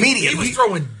I think he immediately. He was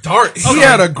throwing darts. He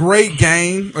had a great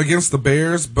game against the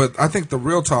Bears, but I think the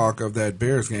real talk of that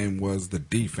Bears game was the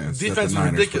defense. that Defense the was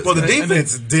Niners ridiculous. Well, the And then-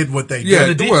 defense did what they did. Yeah,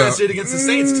 the defense well, did against the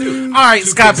Saints too. All right, Two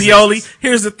Scott big Pioli. sixes.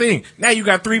 Here's the thing. Now you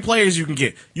got 3 players you can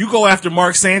get. You go after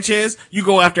Mark Sanchez, you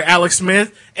go after Alex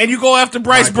Smith, and you go after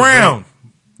Bryce Michael Brown.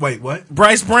 Wait, what?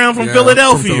 Bryce Brown from Yeah,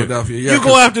 Philadelphia. from Philadelphia, yeah, you go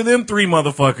 'cause- after them 3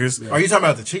 motherfuckers. Are you talking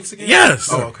about the Chiefs again? Yes.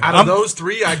 Oh, okay. Out of those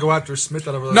 3, I go after Smith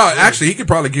out of those No, 3. actually, he could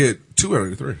probably get 2 out of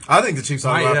the 3. I think the Chiefs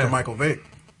are Right, after yeah. Michael Vick.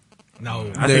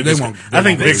 No. I They- think they it's- won't- I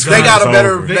think they Vic's won't. They got a gone.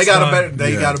 better. It's They got a done. better.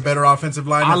 They Yeah. got a better offensive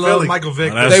line I than love Philly. Michael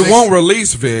Vick. Well, They Vic's- won't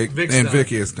release Vic, Vic's and done.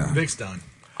 Vic is done. Vic's done.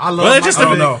 I love Well, it just I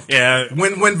don't Michael know. Vick. Yeah.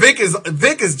 When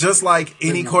Vic is just like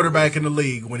any quarterback in the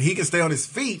league. When he can stay on his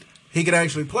feet, he can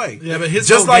actually play. Yeah, but his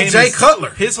just whole like game Jay is-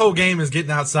 Cutler. His whole game is getting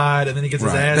outside, and then he gets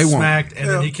his Right. ass They won't. smacked, and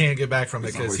then Yeah. he can't get back from it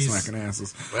because Always he's. smacking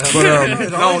asses. Well, But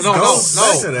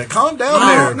no. Calm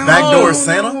down there, backdoor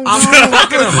Santa.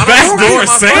 Backdoor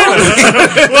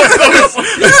Santa.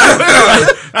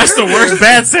 That's the worst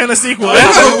bad Santa sequel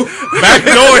ever.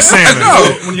 Backdoor Santa.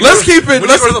 no, let's keep it. When you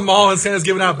Let's go to the mall and Santa's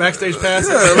giving out backstage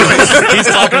passes, he's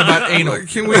talking about anal.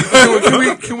 Can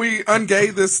we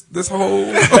ungay this whole?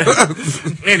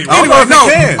 Anyway. know if no,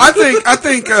 we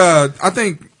can. I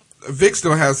think Vic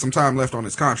still has some time left on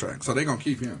his contract, so they're gonna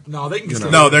keep him. No, they can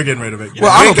still. No, they're getting rid of it.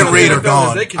 Well, I don't Vic and think Reed they are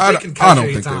gone. They can I cut don't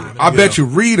you think anytime. they. I bet you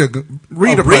Reed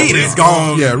is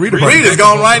gone. Yeah, Reed is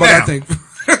gone right but now.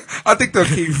 I think they'll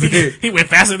keep Vic. He went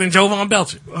faster than Jovan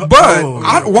Belcher. But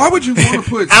why would you want to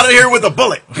put? Out of here with a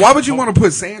bullet. Why would you want to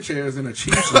put Sanchez in a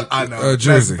Chiefs I know.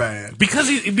 jersey? That's bad. Because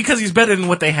he's better than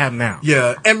what they have now.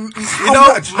 Yeah, and you How know,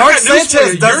 much? Mark I got news for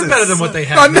Sanchez you. doesn't. You're better than what they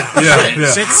have now.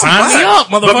 Yeah. Shit, sign me up,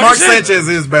 motherfucker. But Mark Shit. Sanchez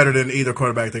is better than either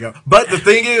quarterback they got. But the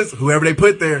thing is, whoever they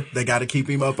put there, they got to keep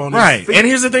him up on Right. his feet. And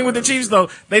here's the thing with the Chiefs, though.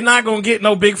 They're not going to get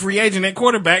no big free agent at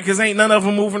quarterback because ain't none of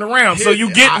them moving around. So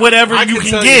you get whatever I you can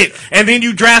can tell get, you- and then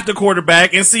you draft a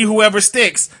quarterback and see whoever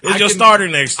sticks is your starter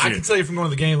next I year. can tell you from going to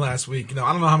the game last week. I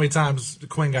don't know how many times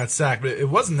Quinn got sacked, but it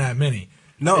wasn't that many.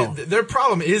 No. Their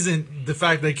problem isn't the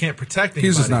fact they can't protect anybody.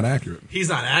 He's just not accurate. He's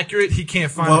not accurate. He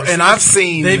can't find. Well, receivers. and I've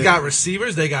seen they've that- got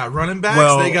receivers. They got running backs.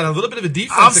 Well, they got a little bit of a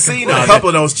defense. I've that can seen play. a couple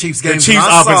of those Chiefs The games. Chiefs' and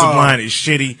I offensive saw- line is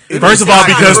shitty. It First is of all, not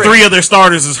because great. 3 of their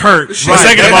starters is hurt. And Right.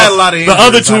 second They've of had all, a lot of the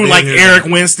other injuries. I two, did like hear Eric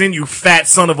that. Winston, you fat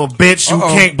son of a bitch, you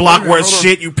Uh-oh. can't block Wait a worth minute, hold on.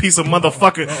 shit, you piece of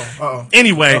motherfucker. Uh-oh.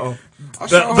 Anyway,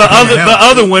 The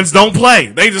other ones don't play.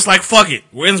 They just like, fuck it.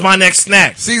 When's my next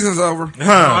snack? Season's over. No,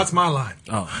 that's my line.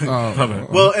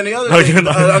 Well, and the other thing,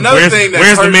 another thing that's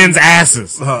where's the hurting- men's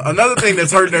asses? Another thing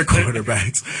that's hurting their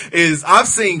quarterbacks is I've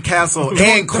seen Castle and Don't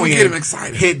get Quinn him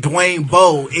excited. hit Dwayne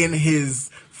Bowe in his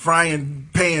frying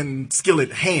pan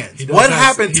skillet hands. He does What have-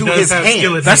 happened he to does his have hands?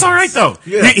 skillet That's all right though.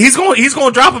 Yeah. He's going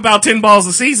to drop about 10 balls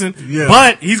a season, Yeah.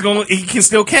 but he can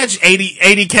still catch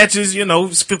 80 catches,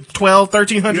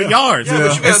 1,300 yards Yeah, but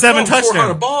you and got 7 400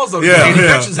 touchdowns. balls though. Yeah, 80 yeah.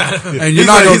 catches out of him. And you're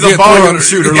not going to he's get a volume 400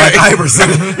 shooter like Iverson.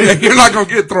 Yeah, you're not going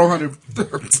to get 400.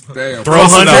 Damn. Throw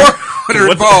 100.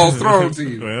 400 balls thrown to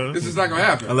you. Well. This is not going to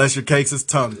happen. Unless your cake's his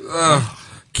tongue.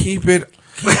 Keep it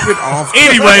off.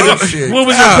 Anyway, Shit. what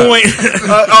was your point?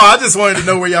 I just wanted to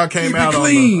know where y'all came Keep it out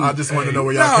clean. on. I just wanted to know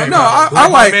where y'all came No, out. I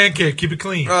like. man cake. Keep it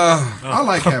clean. I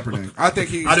like Kaepernick. I think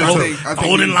he's. I do too. I think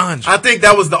Golden he- line. I think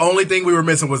that was the only thing we were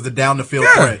missing was the down the field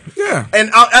Yeah, play. yeah. And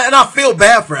I feel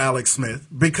bad for Alex Smith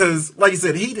because, like you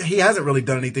said, he hasn't really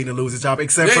done anything to lose his job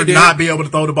except Yeah, he for did. not be able to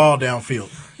throw the ball downfield.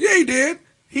 Yeah, he did.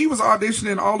 He was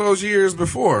auditioning all those years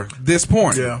before this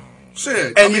point. Yeah.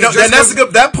 Shit. And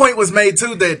that point was made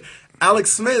too that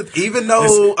Alex Smith, even though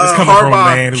It's coming from a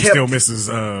Harbaugh man who kept still misses,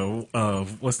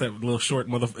 what's that little short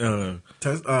Don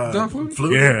Flutie?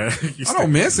 Flutie. Yeah. I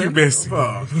don't miss You him. miss him.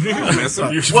 Oh. miss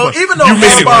him. Well, even though you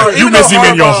miss Harbaugh, him, you even miss though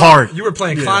him in your Harbaugh- heart. You were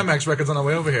playing Climax records on the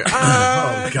way over here.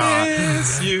 I God.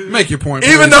 miss you. Make your point.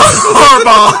 Even please. though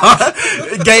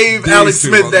Harbaugh gave These Alex two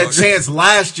Smith that motherfuckers. chance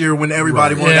last year when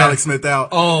everybody wanted Yeah. Alex Smith out,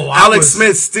 I Alex was-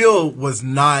 Smith still was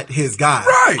not his guy.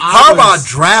 Right. Harbaugh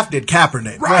drafted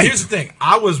Kaepernick. Well, here's the thing.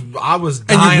 I was And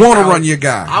dying you want to for run Alex- your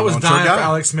guy. I was want your dying for guy.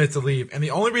 Alex Smith to leave, and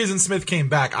the only reason Smith came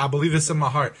back, I believe this in my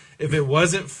heart, if it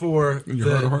wasn't for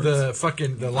heart of hearts?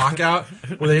 the lockout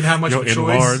where they didn't have much Your of a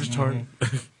choice enlarged heart.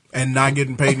 And not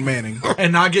getting Peyton Manning.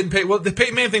 and not getting paid. Well, the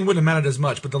Peyton Manning thing wouldn't have mattered as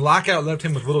much, but the lockout left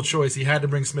him with little choice. He had to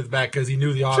bring Smith back because he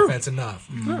knew the offense enough.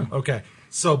 Okay,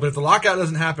 so but if the lockout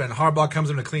doesn't happen and Harbaugh comes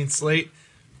in a clean slate,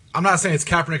 I'm not saying it's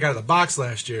Kaepernick out of the box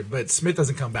last year, but Smith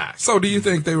doesn't come back. So, do you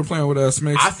think they were playing with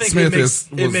Smith? I think Smith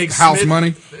it makes house Smith-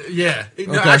 money. Yeah,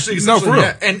 no, Okay. actually, No, for real.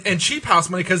 yeah. and cheap house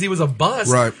money because he was a bust.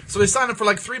 Right. So they signed him for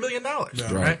like $3 million.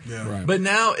 Right. Right. But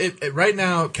now, right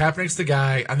now, Kaepernick's the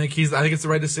guy. I think it's the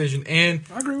right decision. And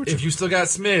I agree with if you. you still got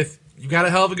Smith, you got a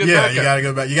hell of a good Yeah, backup. you gotta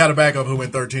go back. You gotta back up who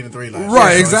went 13-3 last year.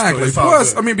 Right. So Exactly. it's all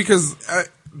Plus, good. I mean, because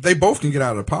they both can get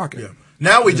out of the pocket. Yeah.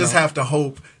 Now we just have to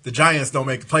hope the Giants don't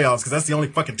make the playoffs because that's the only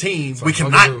fucking team we Bugaboo.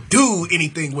 cannot do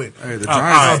anything with. Hey, the All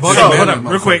Giants. right, so, hold up,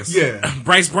 real quick. Yeah.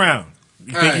 Bryce Brown.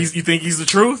 You think Hey. you think he's the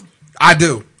truth? I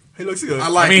do. He looks good. I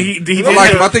like. I mean, him. he I did like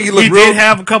have, him. I think he looked he real. did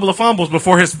have a couple of fumbles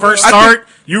before his first I start.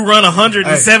 You run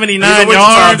 179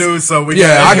 yards. Dude, so we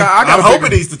Yeah, got, I got I'm a hoping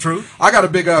big- he's the truth. I got to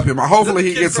big up him. Hopefully,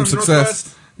 he Kid gets some from success.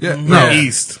 Northwest? Yeah. No, No.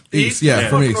 East. East. Yeah,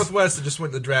 from East. Northwest that just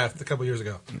went to the draft a couple years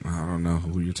ago. I don't know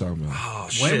who you're talking about. Oh,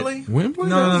 shit. Wembley? Wembley?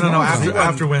 No. After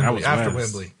That Wembley. was After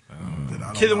last. Wembley.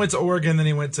 Kid that went to Oregon, then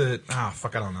he went to I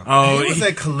don't know. Oh, He was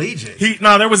at collegiate.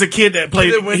 there was a kid that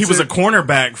played. that went He was to- a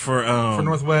cornerback for For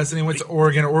Northwest, and he went to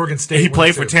Oregon State. He went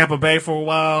played to. for Tampa Bay for a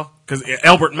while because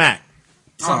Albert Mack.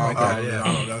 Something like that,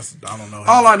 yeah. yeah. I don't know.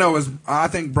 All I know is I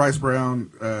think Bryce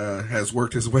Brown has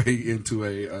worked his way into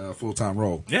a full-time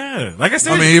role. Yeah, like I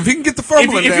said. I mean, if he can get the if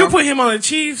fumbling you down. put him on the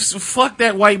Chiefs, fuck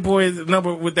that white boy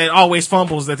number with that always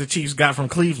fumbles that the Chiefs got from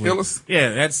Cleveland. Hillis? Yeah,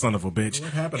 that son of a bitch.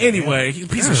 happened to Anyway, he's a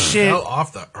piece of shit, Fell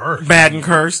off the earth. bad and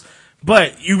curse.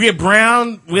 But you get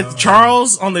Brown with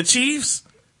Charles on the Chiefs.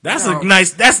 That's a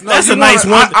nice. That's you a nice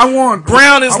want- one. I want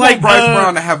Brown is I like want Bryce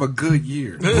Brown to have a good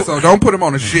year. So don't put him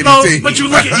on a shitty No, team. but you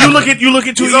look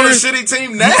at 2 He's on a years. shitty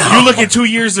team now. You look at 2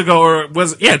 years ago, or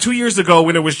 2 years ago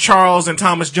when it was Charles and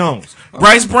Thomas Jones.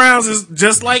 Bryce Brown's is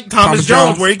just like Thomas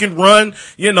Jones, where he can run,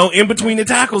 in between the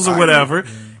tackles or whatever.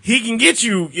 He can get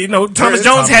you, Thomas is Jones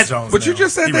Thomas had. Jones But you now?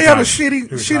 just said He they had a retired.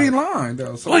 shitty line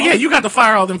though. So Well, yeah, you got to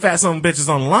fire all them fat son of bitches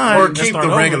on the line. Or and keep start the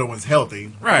over. regular ones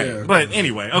healthy. Right. Yeah. But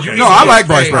anyway, okay. No, I like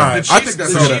Bryce Hey, Brown. The I Chiefs, think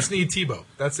that's the good. Chiefs need Tebow.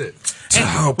 That's it.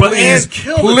 Oh, But please,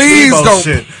 Kill the please Tebow don't.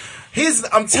 Shit.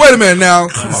 Wait a minute now.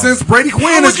 Since Brady Quinn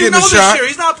How is would you getting know a shot, this year?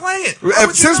 He's not playing. How would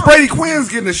you since know? Brady Quinn's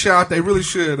getting a shot, they really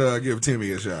should give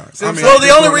Timmy a shot. Well, the just only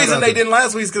throwing that reason out they there. didn't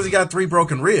last week is because he got 3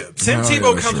 broken ribs. Tim Oh, Tebow yeah,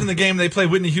 that's comes true. in the game. They play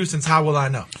Whitney Houston's "How Will I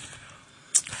Know."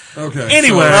 Okay.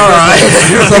 Anyway, so, All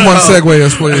right. someone segue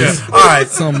us, please. All right.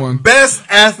 Someone. Best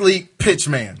athlete pitch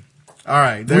man. All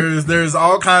right. There's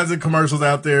all kinds of commercials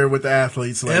out there with the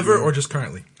athletes. lately. Ever or just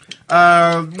currently?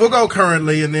 We'll go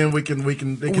currently, and then we can.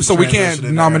 They can So we transition can't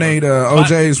into nominate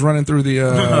OJ's running through the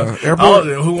airport.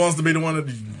 who wants to be the one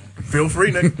to feel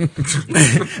free, Nick?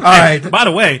 All right. By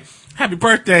the way, Happy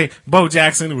birthday, Bo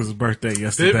Jackson. It was his birthday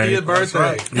yesterday. 50th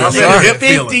birthday. That's right.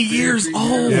 50 years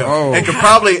old. Yeah. Oh. And could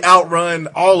probably outrun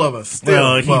all of us. Still,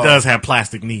 Well, he does have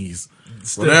plastic knees.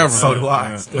 Whatever. So do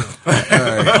I.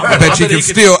 I bet you can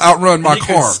still outrun my He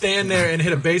could car. stand there and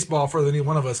hit a baseball further than any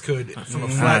one of us could from a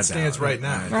flat stance right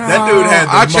now. That dude had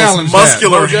I the challenge most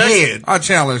muscular that. head. I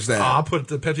challenge that. I'll put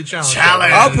the Pepsi challenge.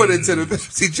 Challenge. I'll put it to the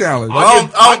Pepsi challenge. I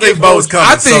don't think Bo's coming,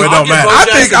 I think so it don't matter. I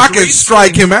think I Jackson can three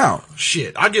strike him out.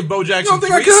 Shit, I give Bo Jackson You don't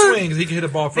think I 3 could? swings. He can hit a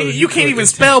ball further. You can't even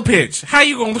spell pitch. How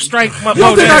you gonna strike my You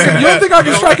don't Bo think I Jackson? can? You don't think I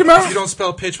can strike him You out? don't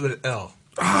spell pitch with an L.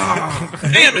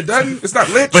 Damn it, doesn't. It's not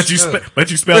lit. But you spell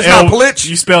It's not L. Blitch.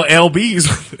 You spell LBs.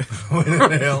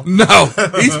 No,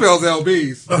 he spells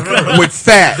LBs with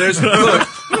fat.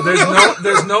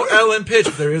 There's no L in pitch,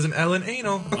 but there is an L in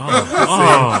anal. Keep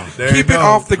it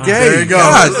off the game. There you go.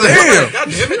 God damn, God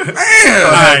damn it.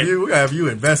 man. We gotta have you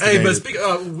investigated. Hey,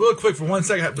 but real quick for 1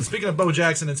 second. But speaking of Bo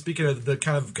Jackson and speaking of the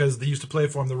kind of because they used to play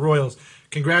for him, the Royals.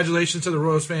 Congratulations to the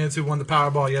Royals fans who won the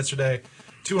Powerball yesterday.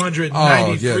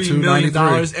 $293 million,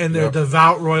 and they're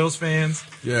devout Royals fans.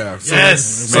 Yeah. Yes.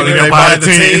 So they buy the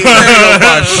team.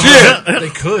 Shit. They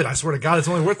could. I swear to God, it's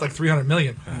only worth like $300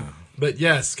 million. But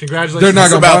yes, congratulations. They're not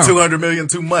It's gonna about buy 'em. $200 million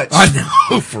too much. I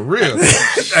know for real.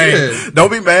 Hey, Shit.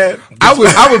 don't be mad. I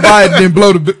would buy it and then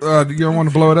blow the. You don't want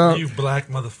to blow it up? You black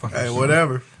motherfuckers. Hey,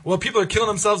 whatever. Well, people are killing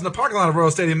themselves in the parking lot of Royal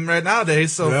Stadium right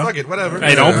nowadays, so Yeah. fuck it, whatever.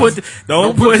 Hey, don't put the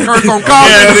curse on Yeah,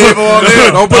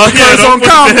 Compton. Don't put the curse on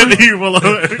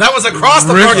Compton. That was across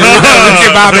the parking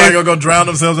They're lot. gonna go drown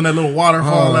themselves in that little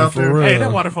waterfall out for there. real. Hey,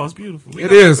 that waterfall's beautiful.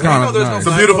 It is You know kind of there's no nice.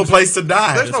 It's a beautiful place to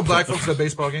die. There's no black folks at a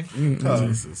baseball game.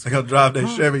 They gonna drive their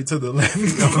Chevy to the left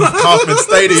of Kauffman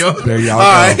Stadium. There y'all All go.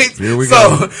 right. Here we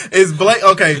so, go. is Blake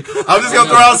okay? I'm just gonna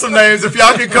throw out some names. If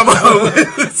y'all can come up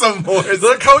with some more.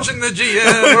 The coach and the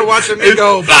GM are watching me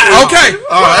go. Okay.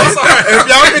 All right. If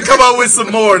y'all can come up with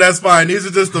some more, that's fine. These are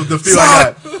just the few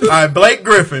I got. All right. Blake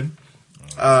Griffin.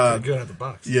 Good at the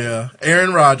box. Yeah.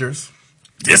 Aaron Rodgers.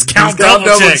 Discount Discount double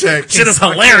double check. check. Shit is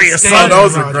hilarious, Oh, son.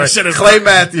 those are great. Shit is Clay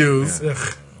Matthews.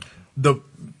 Ugh. The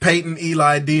Peyton,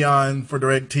 Eli, Dion for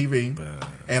DirecTV.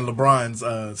 And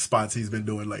LeBron's spots he's been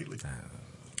doing lately.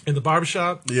 In the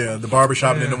barbershop? Yeah, the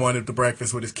barbershop and then the one at the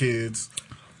breakfast with his kids.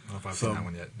 I don't know if I've seen that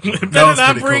one yet. Better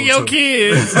not pretty bring cool, your too.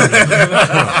 kids.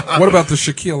 What about the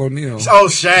Shaquille O'Neal? Oh,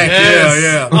 Shaq.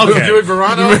 Yeah. Okay. Joey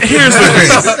Verano? Here's the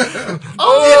thing.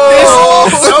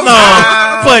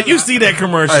 No, but you see that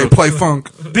commercial. Hey, play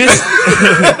funk.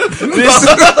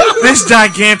 This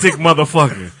gigantic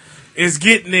motherfucker is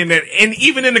getting in there, and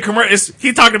even in the commercial,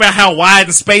 he talking about how wide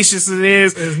and spacious it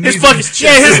is. His fucking his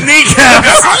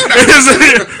kneecaps.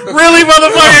 Really,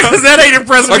 motherfucker? Because that ain't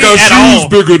impressing I me got at shoes all.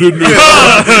 bigger than this.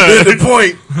 The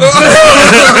point.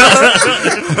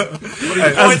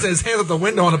 He points his hands at the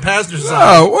window on the passenger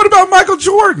side. Oh, what about Michael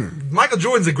Jordan? Michael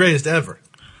Jordan's the greatest ever.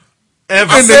 I And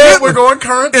said the we're going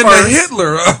current And first. the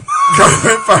Hitler.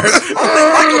 Current first.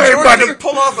 Michael Jordan can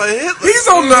pull off a Hitler. He's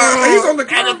on the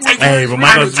curve. Hey, but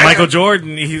Michael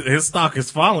Jordan, his stock is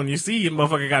falling. You see,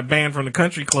 motherfucker got banned from the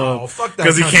country club Oh, fuck that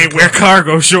because he country can't wear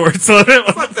cargo shorts. So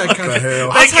Fuck that country.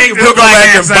 hell? They can't He'll go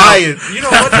back and buy it. You know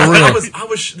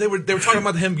what? They were talking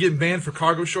about him getting banned for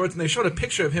cargo shorts, and they showed a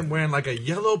picture of him wearing like a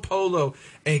yellow polo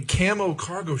and camo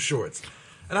cargo shorts.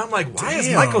 And I'm like, why is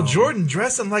Michael Jordan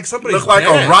dressing like somebody? Look like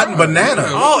a rotten banana.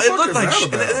 Oh, it What the looked fuck like is that shit.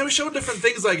 about? And they would show different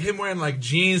things like him wearing like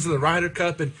jeans to the Ryder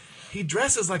Cup, and he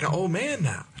dresses like an old man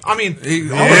now. I mean, He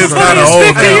is is kinda He's old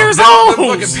 50 now. years them old.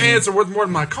 fucking pants are worth more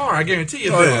than my car. I guarantee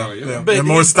you. Oh, yeah. But They're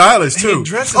more he- stylish, he too.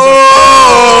 dresses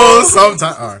Oh,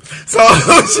 sometimes. All right. So,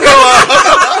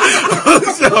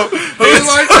 You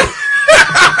like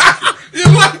that? You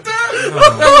like that?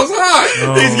 That was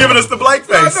hot. he's giving us the Blake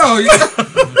face. No, you-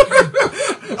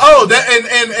 Oh, that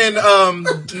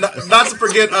not to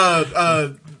forget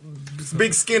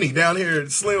Big Skinny down here,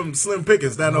 Slim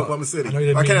Pickens down in Oklahoma City. I know you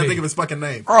didn't I can't mean think of his fucking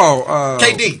name.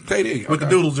 KD. KD with okay.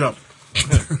 the doodle jump.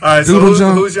 All right, so Doodle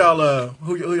jump. who's y'all?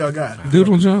 Who y'all got?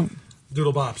 Doodle jump.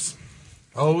 Doodle Bops.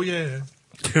 Oh yeah,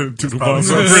 Doodle probably Bops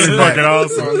so are pretty sick. fucking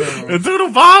awesome. The Doodle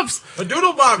Bops. a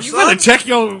Doodle Bops. You son. better check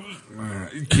your.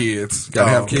 Kids. Gotta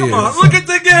have kids. Come on, look at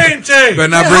the game tape. Better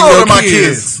not Yeah, bring how old your are my kids.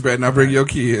 kids? Better not bring your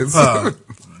kids.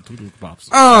 Doodle Bops.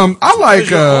 I like Is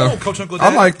your own Coach Uncle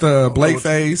Dad? I like the Blake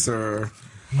face or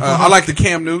I like the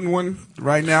Cam Newton one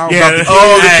right now. Yeah, About the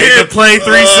kid play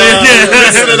 3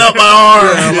 cents. Lifting up my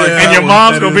arm. Yeah, And your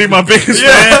mom's gonna be my biggest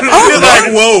fan. He's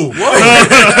like, whoa.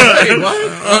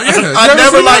 I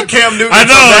never liked Cam Newton. I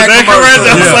know that until commercial.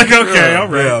 I was commercial. like, okay, all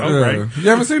right, Yeah. all right. You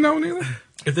haven't seen that one either?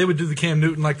 If they would do the Cam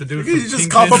Newton like the dude You from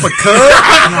just Kingpin. cough up a cud?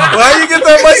 Why you get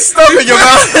that much stuff in your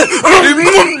mouth?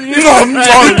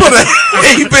 He put a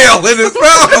hay bale in his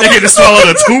mouth. They get to swallow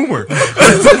the tumor.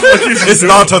 It's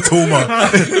not a tumor.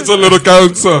 It's a little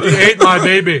cancer. He ate my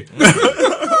baby.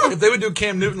 If they would do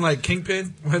Cam Newton like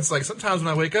Kingpin, where it's like sometimes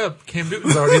when I wake up, Cam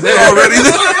Newton's already there.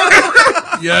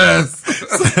 Yes.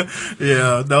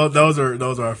 Yeah, those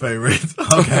are our favorites.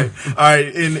 Okay, all right.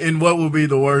 In what will be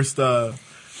the worst?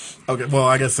 Okay, well,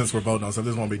 I guess since we're voting on, so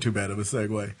this won't be too bad of a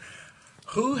segue.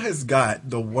 Who has got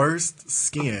the worst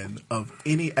skin of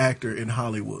any actor in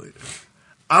Hollywood?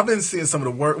 I've been seeing some of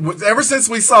the worst ever since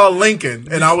we saw Lincoln,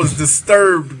 and I was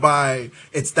disturbed by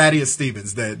it's Thaddeus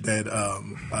Stevens that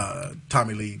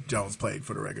Tommy Lee Jones played,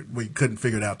 for the record. We couldn't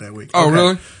figure it out that week. Oh,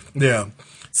 really? Yeah.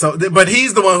 So, but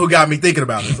he's the one who got me thinking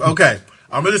about this. Okay.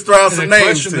 I'm going to just throw out some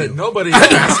names Question to that you. nobody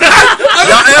asked.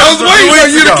 I was waiting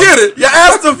for you to get it. You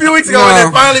asked a few weeks ago, and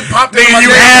it finally popped in my you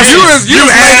head. asked- You as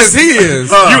late as he is.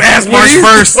 You asked March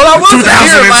 1st, Well, I wasn't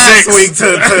here last 2006. week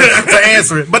to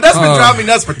answer it, but that's been driving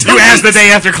me nuts for 2 You weeks. asked the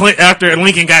day after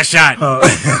Lincoln got shot.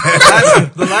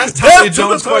 The last Tommy Lee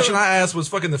Jones question I asked was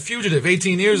fucking The Fugitive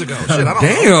 18 years ago. Shit, I don't know.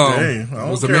 Damn. Hey, I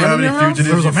don't Was a care man how in many your house? fugitives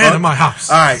There was a you man fucked. in my house.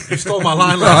 All right. He stole my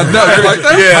line. I know. You like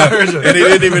that? Yeah, and he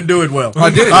didn't even do it well. I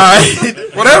did. All right.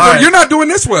 Whatever. All right. You're not doing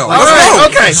this well. All Let's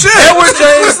right, go. okay. Shit.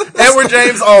 Edward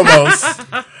James almost.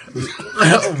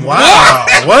 Wow.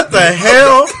 What the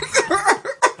hell?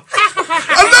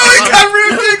 I know he got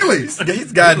real giggly.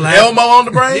 He's got Elmo on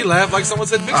the brain. He laughed like someone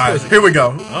said Vic's All right, pussy. here we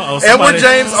go. Uh-oh, Edward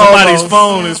James somebody's almost.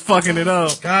 phone is fucking it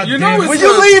up. God You damn know it. Will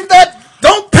you leave that?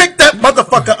 Don't pick that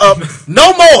motherfucker up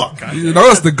no more. You know,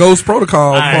 it's the Ghost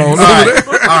Protocol right. phone All over right.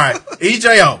 there. All right.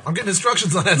 EJO. I'm getting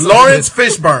instructions on that. Lawrence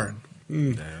Fishburne.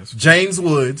 James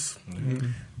Woods.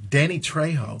 Danny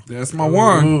Trejo. That's my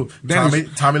one. Ooh, Danny-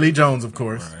 Tommy Lee Jones, of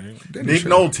course. Danny Nick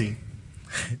Trejo. Nolte.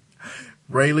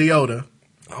 Ray Liotta.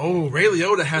 Oh, Ray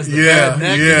Liotta has the Yeah, bad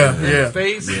neck yeah, and yeah. the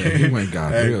face. He went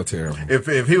got Hey, real terrible.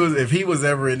 If he was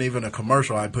ever in even a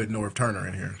commercial, I'd put North Turner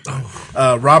in here.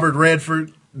 Robert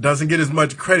Redford doesn't get as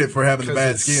much credit for having the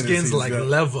bad His skin. as skin's he's like got.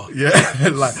 leather. Yeah,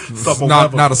 like supple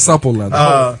Not leather. a supple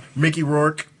leather. Mickey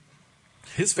Rourke.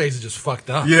 His face is just fucked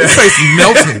up. Yeah. His face is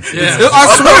melting. Yeah.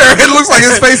 I swear, it looks like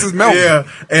his face is melting. Yeah,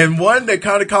 and one that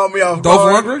kind of caught me off Dolph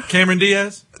guard. Lundgren? Cameron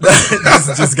Diaz. This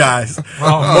is just guys.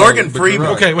 Oh, Morgan but Freeman.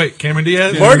 you're right. Okay, wait. Cameron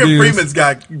Diaz. Morgan Diaz. Freeman's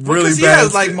got really 'cause he bad.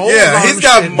 has, like, moles yeah, on he's him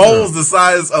got shit. moles the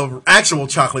size of actual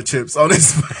chocolate chips on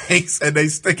his face, and they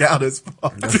stick out as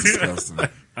far. That's disgusting.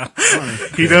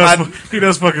 He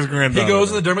does fuck his granddaughter. He goes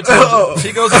to the dermatologist.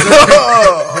 He goes to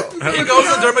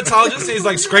the dermatologist. He's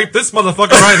like, scrape this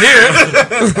motherfucker right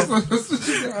here.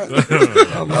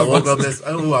 I woke up this.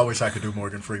 Oh, I wish I could do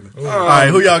Morgan Freeman. All right,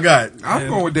 who y'all got? I'm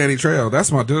going with Danny Trejo.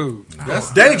 That's my dude.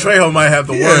 Danny Trejo might have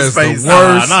the He worst has the face.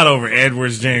 worst. Not over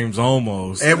Edwards James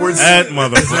almost. Edwards? That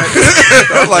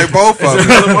motherfucker. I like both of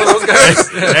them. One of those guys.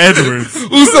 Edwards.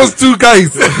 Who's those two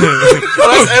guys? Well,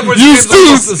 that's Edward You James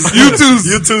almost the twos. same. You twos.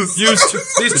 You too.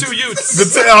 These two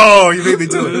youths. You beat me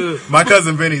to it. My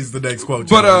cousin Vinny's the next quote.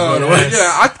 But by the way.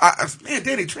 yeah, man,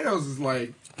 Danny Trejo's is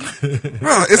like,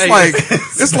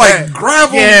 it's like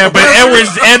gravel. Yeah, but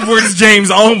Edwards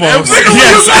James almost.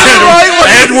 Yes,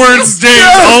 right? Edwards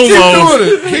James keep almost.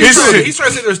 doing it. He's trying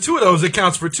to say there's two of those. It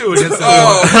counts for two against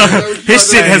that one.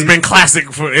 His shit has been classic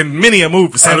in many a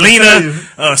movie. tell Selena,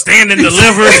 Stand and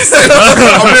Deliver.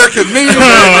 American Meme.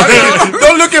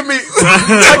 Don't look at me.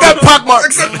 I got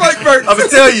pockmarks. I'm gonna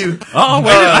tell you. Oh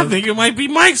wait, I think it might be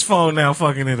Mike's phone now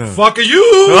fucking it up. Fuck you.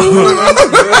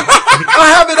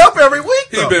 I have it up every week.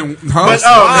 He Though. been, But,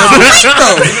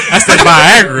 That's the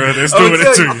Viagra that's doing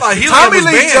it to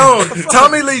you.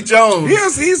 Tommy Lee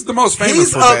Jones. He's the most famous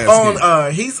He's for up bad skin.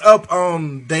 on he's up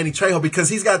on Danny Trejo because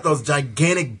he's got those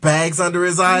gigantic bags under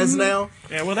his eyes now.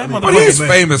 Yeah, well, that But motherfucker. he's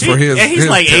famous for his. And he's his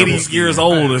like terrible 80 skin. years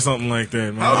old or something like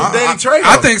that, man. Danny Trejo.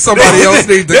 I think somebody else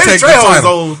needs to Danny take the Trejo is title.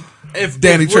 old.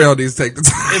 Danny Trejo needs to take the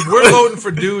title. If we're voting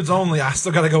for dudes only, I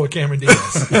still got to go with Cameron Diaz.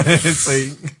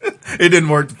 See, it didn't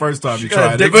work the first time you got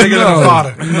a tried dick it. but bigger than a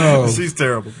father. No, She's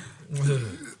terrible.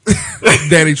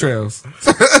 Danny Trejo's.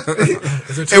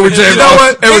 Is there two Edward of James. him? You know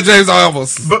what? Edward James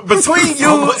almost. But between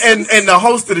you and the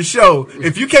host of the show,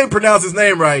 if you can't pronounce his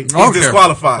name right, he's don't care.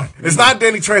 disqualified. It's not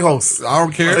Danny Trejo. I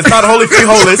don't care. It's not Holy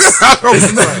Frijoles.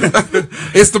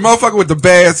 It's the motherfucker with the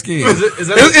bad skin. Is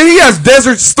that- and he has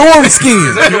Desert Storm skin.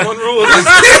 The one rule is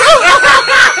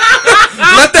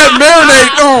Let that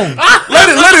marinate on. Let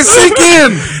it it sink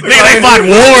in. Nigga, they fought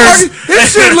wars.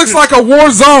 This shit looks like a war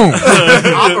zone.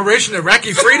 Operation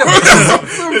Iraqi Freedom.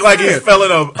 Look like he fell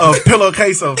in a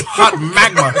pillowcase of hot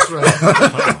magma.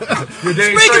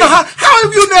 Speaking of hot, how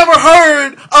have you never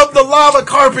heard of the lava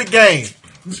carpet game?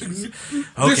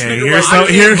 Okay,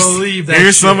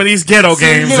 here's some of these ghetto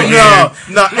games. No,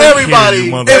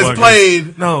 everybody has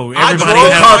played. No, I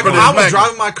everybody was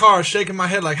driving my car, shaking my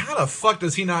head like, how the fuck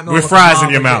does he not know? with fries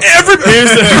in your mouth.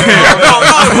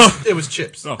 It was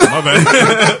chips. Oh, my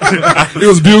bad. It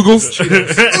was Bugles. Anyway,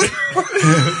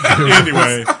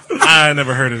 I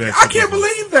never heard of that. I can't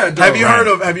believe that. Dog. Have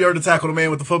you heard of Tackle the Man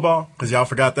with the Football? Because y'all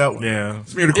forgot that one. Yeah,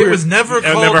 It was never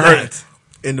called never heard that.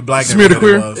 In the black Smear the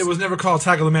queer? It was never called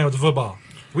Tackle the Man with the Football.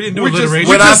 We didn't do We just- alliteration.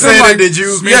 When I just said like- it, did you?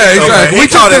 Yeah, exactly. Okay. We He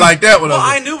just called it didn't- like that. Well,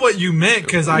 I knew what you meant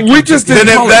because I. We just Then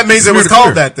didn't call that it means it was Smear the called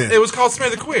Queer. that then. It was called Smear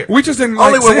the Queer. We just didn't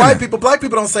Only like with saying white that. people, black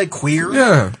people don't say queer.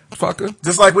 Yeah, fucker.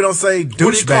 Just like we don't say What do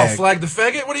you call douchebag. Flag the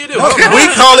Faggot? What do you do? We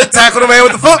call it Tackle the Man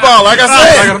with the Football. Like I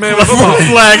Tackle said, the Man with the Football.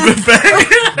 flag the fact.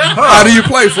 How do you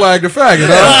play flag the faggot?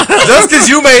 Huh? just because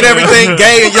you made everything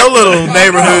gay in your little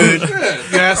neighborhood.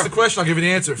 You ask the question, I'll give you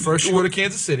the answer. First, you go to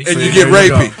Kansas City. And you there get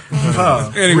you rapey.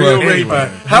 Anyway,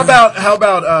 How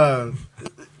about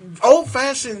old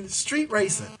fashioned street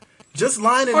racing? Just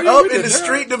lining Oh, yeah, up we in did the that.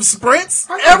 street, them sprints.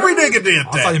 Every nigga did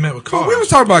I thought you that. meant with cars. we was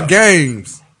talking about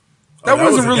games. That That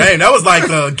was wasn't a really. game. That was like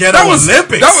the ghetto That was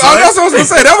Olympics. That's what I was gonna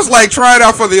say. That was like trying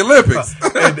out for the Olympics.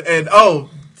 and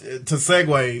to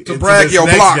segue To into brag this your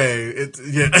next block. game,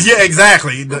 yeah,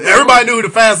 exactly. Everybody knew who the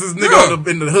fastest nigga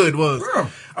in the hood was. Yeah.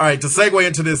 All right, to segue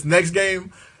into this next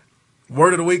game,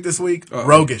 word of the week this week,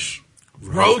 roguish.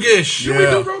 Roguish. Yeah. We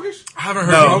do roguish? I haven't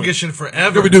heard No. roguish in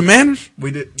forever. Did we do manage? We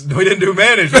didn't do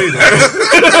manage either.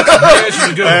 Roguish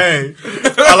is good. Hey,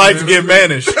 I like to get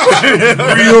managed.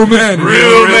 Real manage.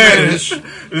 Real managed.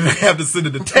 They have to send the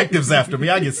detectives after me.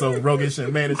 I get so roguish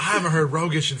and managed. I haven't heard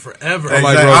roguish in forever. Exactly.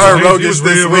 like I heard He roguish was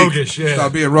this real week. roguish, yeah.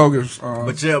 Stop being roguish,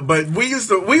 But we used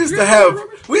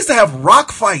to have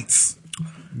rock fights.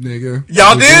 nigga.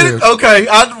 Y'all We did? Okay.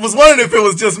 I was wondering if it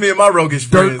was just me and my roguish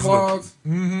Dirt friends. clogs.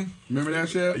 Mm-hmm. Remember that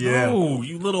shit? Yeah. Oh,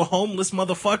 you little homeless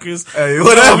motherfuckers. Hey,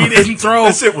 whatever. We didn't throw.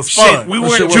 That shit was fun. We That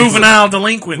weren't shit was- juvenile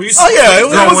delinquents. Oh yeah, it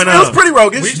was pretty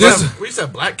roguish. We used to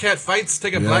have black cat fights.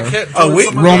 Take a black cat. Oh, we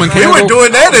Roman we were candle.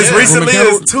 doing that as Yeah. recently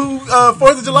Roman as 2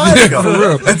 4th of July ago. for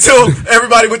real. Until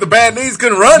everybody with the bad knees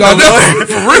couldn't run. No, no more.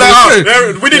 for real, Like,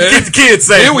 shit. we didn't get the kids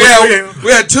safe. Then we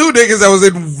had two niggas that was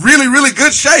in really, really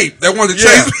good shape that wanted to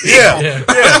chase me. Yeah.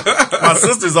 My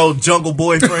sister's old jungle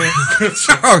boyfriend. He He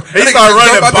started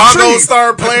running, bongos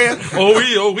started playing.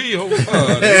 Oh, we.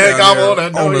 Heck, I wanna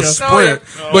know on the ya. sprint.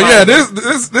 But yeah,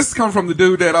 this come from the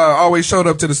dude that always showed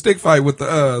up to the stick fight with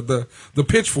the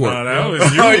pitchfork. Oh, that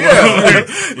was you. Oh yeah.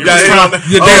 You Got was him on trying- the-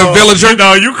 You damn villager.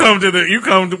 No, you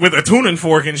come with a tuning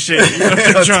fork and shit. You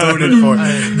trying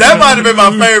to- That might have been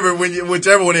my favorite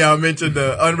whichever one of y'all mentioned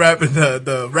the unwrapping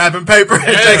the wrapping paper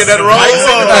and taking that roll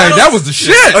Hey, that was the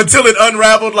shit. until it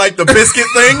unraveled like the biscuit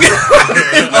thing.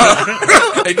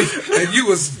 and you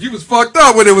was fucked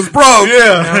up when it was broke.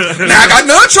 Yeah. Now I got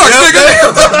nunchucks,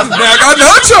 nigga. Now I got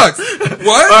nunchucks.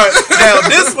 What? All right. Now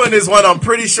this one is one I'm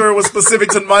pretty sure was specific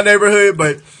to my neighborhood,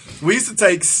 but we used to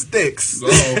take sticks,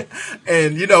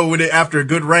 and after a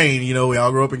good rain, we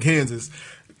all grew up in Kansas.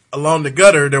 Along the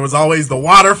gutter, there was always the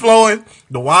water flowing.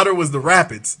 The water was the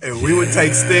rapids, and we would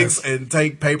take sticks and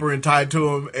take paper and tie it to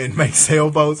them and make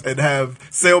sailboats and have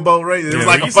sailboat races. It was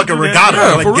Yeah, like we a used to fucking do that. regatta,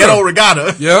 Yeah, like for ghetto real.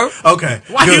 regatta. Yeah. Okay.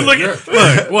 Why good. you looking?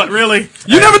 Look, what really?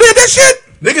 You never did that shit?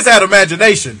 Niggas had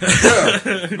imagination.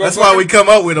 That's why we come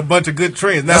up with a bunch of good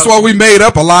trends. Now, That's why we made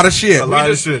up a lot of shit. a lot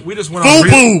of shit. We just went on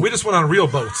Boo-boo. we just went on real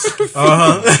boats.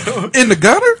 In the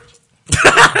gutter?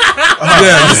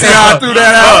 Yeah, you see how I threw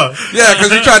that out? Yeah,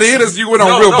 because you tried to hit us, you went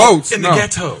on real boats. in the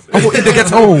ghetto. Oh, in the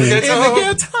ghetto.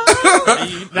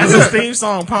 That's his theme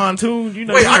song, Pontoon. You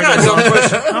know. Wait, you I heard got a that dumb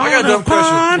question. I got a dumb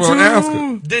question. Well, ask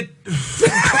her. Did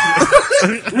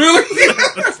Really?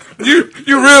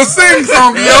 you real sing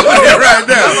song right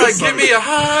now. like give me a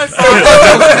high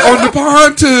five? On the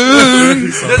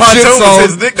pontoon. Pontoon Shit was his song.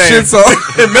 nickname Shit song.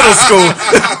 in middle school.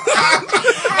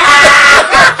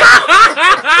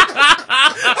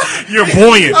 You're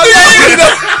buoyant.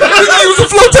 He was a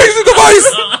flotation device.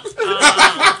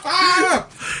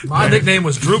 My nickname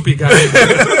was Droopy Guy.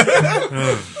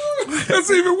 That's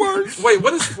even worse. Wait,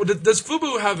 does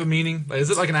FUBU have a meaning? Like, is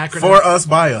it like an acronym? For us,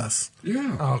 by us.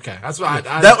 Yeah. Oh, okay, that's what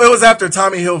I It was after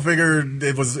Tommy Hilfiger,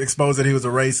 it was exposed that he was a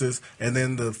racist, and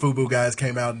then the FUBU guys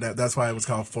came out, and that's why it was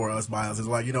called For Us, By Us. It's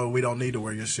like, we don't need to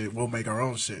wear your shit. We'll make our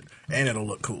own shit, and it'll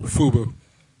look cool. FUBU.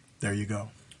 There you go.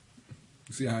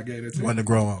 See how I gave it to you? One to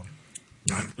grow on.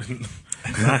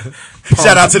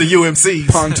 Shout out to the UMCs.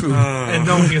 Pontoon. And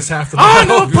knowing is half the On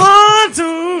battle. the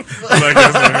pontoon.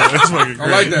 That's fucking great.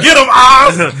 I like that. Get him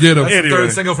out. Get him. Anyway.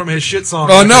 Third single from his shit song.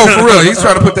 Oh no, for real. He's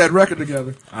trying to put that record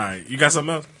together. All right, you got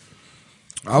something else?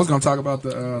 I was gonna talk about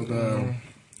the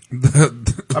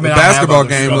I mean, I basketball have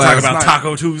others. game Talk Talk last about night.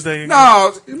 Taco Tuesday.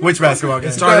 No, Which basketball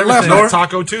game? Started left everything. north.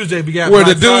 Taco Tuesday began. where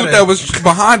the Black dude Friday. that was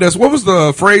behind us, what was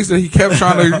the phrase that he kept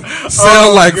trying to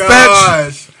sell Oh, like fetch?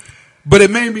 gosh. But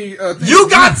it made me. Think, You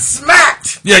got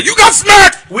smacked. yeah, you got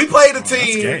smacked. We played a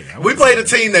gay. team. We played a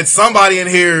team that somebody in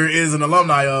here is an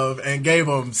alumni of, and gave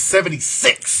them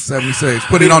 76. 76.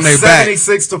 Put it on their back.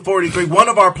 76 to 43. One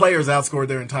of our players outscored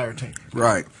their entire team.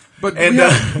 Right. But And,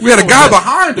 we had a guy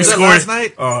behind Was us. that last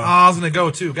night? I was gonna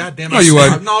go too. God damn it! No, you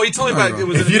wasn't. No, he told me about it.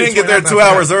 Was If you didn't get there 2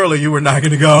 hours early, you were not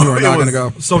going to go. You were not gonna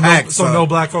go. So packed, so son. no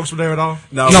black folks were there at all.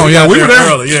 No, No, we yeah, got we were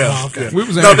there. early. Yeah. Oh, okay. We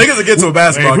was No, in- niggas will get to a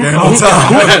basketball Hey, game who- on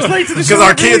time. who late to the Because show,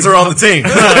 our please? kids are on the team.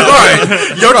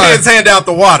 Right. Your Right. kids hand out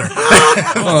the water.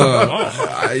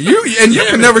 You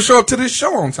can never show up to this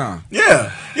show on time.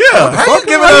 Yeah. Yeah. How you fuck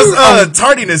giving are you? us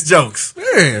tardiness jokes?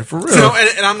 Yeah, for real. So,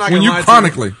 and I'm not When gonna you lie to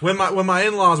chronically. when my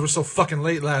in-laws were so fucking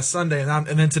late last Sunday, and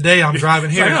then today I'm driving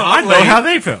here. and I I'm know late. how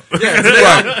they felt. Yeah,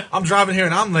 today I'm driving here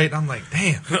and I'm late. And I'm like,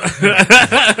 damn.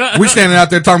 We standing out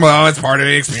there talking about, it's part of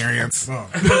the experience.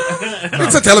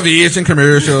 It's a television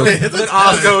commercial. Then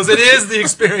Oz goes, it is the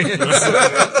experience.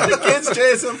 The kids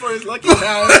chasing for his lucky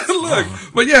house. Look,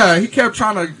 but yeah, he kept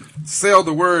trying to sell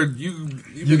the word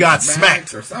you got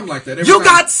smacked. or something like that. Every You time-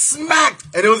 got smacked.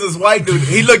 And it was this white dude.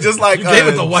 He looked just like. You gave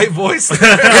it the white voice. He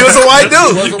was a white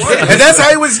dude. And that's how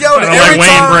he was yelling. Kinda Every like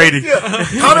Wayne time. Brady. Yeah.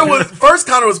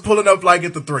 Connor was pulling up like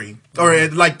at the 3. Or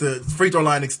at like the free throw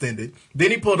line extended.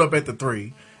 Then he pulled up at the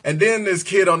 3. And then this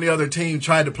kid on the other team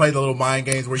tried to play the little mind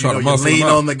games where Try to you muscle lean him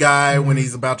up. on the guy when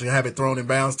he's about to have it thrown in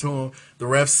bounds to him. The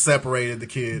refs separated the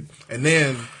kid. And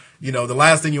then, the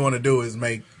last thing you want to do is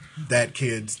make that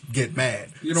kid get mad.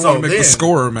 You don't want to make the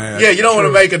scorer mad. Yeah, you don't want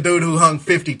to make a dude who hung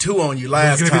 52 on you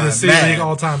last He's time going to be the city mad. league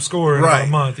all-time scorer in about a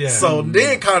month. Yeah. So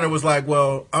then Connor was like,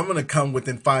 well, I'm going to come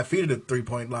within 5 feet of the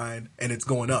three-point line, and it's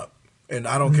going up. And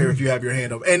I don't care if you have your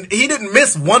hand up. And he didn't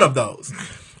miss one of those.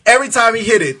 Every time he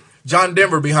hit it, John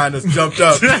Denver behind us jumped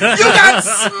up. You got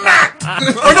smacked!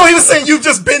 Or no, he was saying, you've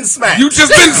just been smacked. You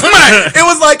just been smacked. It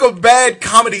was like a bad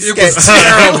comedy It sketch. was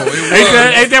terrible. It was.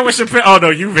 Ain't that what Chappelle? Oh no,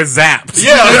 you've been zapped.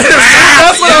 Yeah,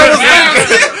 that's what I was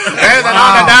thinking. There's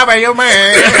another W,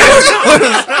 man.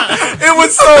 It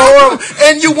was so horrible.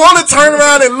 And you want to turn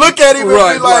around and look at him and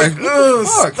Right, be like, like, ugh,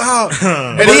 fuck. stop.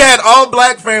 And he had all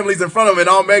black families in front of him and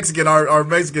all Mexican, our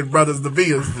Mexican brothers, the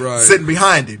Villas, Right. sitting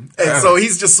behind him. And Yeah. so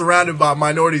he's just surrounded by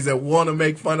minorities that want to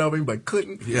make fun of him but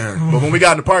couldn't. Yeah. But when we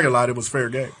got in the parking lot, it was fair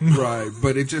game. Right,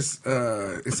 but it just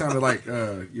it sounded like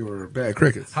you were bad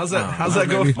crickets. How's that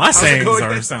go? My How's it sayings go are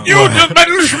again? sound. You just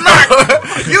been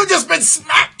smacked. You just been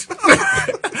smacked.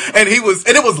 And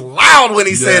it was loud when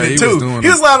he said he it was too. doing He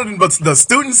it. was louder than the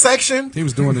student section. He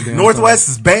was doing the damn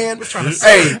Northwest's band.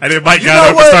 Hey, And then Mike you got know up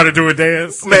and what? started doing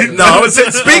dance. Man, no,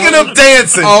 speaking of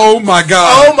dancing. Oh my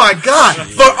god! Oh my God.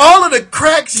 For all of the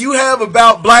cracks you have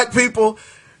about black people,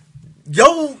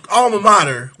 your alma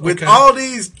mater, with Okay. all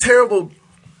these terrible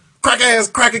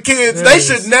cracker kids, they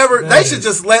should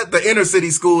just let the inner city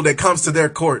school that comes to their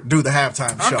court do the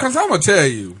halftime show. Because I'm gonna tell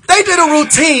you, They did a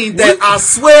routine that I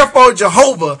swear for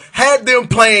Jehovah had them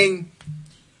playing.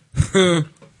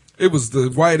 it was the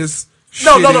whitest.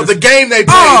 No, shittiest- the game they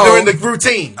played Oh. during the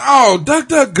routine. Oh, Duck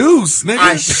Duck Goose, nigga.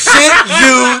 I shit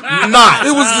you not.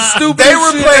 It was the stupid. They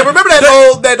were shit. playing. Remember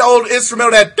that old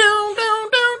instrumental that.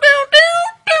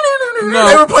 No,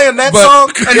 They were playing that but song,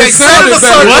 and they it sounded sounded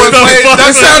better. What the fuck?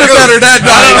 It sounded better that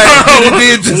night than it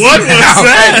did just What was now.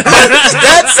 that?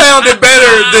 That sounded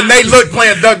better than they looked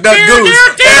playing Duck Duck Goose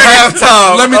at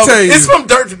halftime. Let me tell you. it's from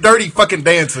Dirty Fucking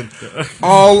Dancing.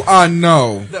 All I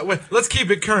know. Wait, let's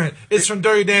keep it current. It's from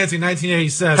Dirty Dancing,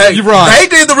 1987. Hey, You're right. they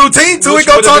did the routine too. Which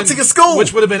And go would've talk been- to your school.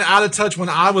 Which would have been out of touch when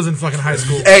I was in fucking high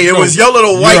school. Hey, it was your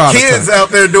little you're white out of kids touch. out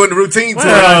there doing the routine too.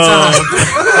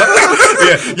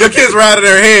 Yeah, your kids were out of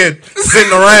their head,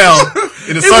 sitting around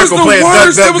in a It was circle the playing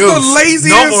worst. Duck It Duck was the Goose.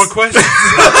 laziest. No more questions.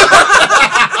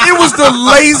 It was the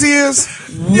laziest,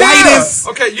 whitest.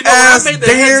 Okay, you know, when I ass made the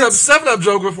heads up dance. 7-Up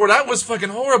joke before, that was fucking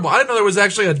horrible. I didn't know there was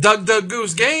actually a Duck Duck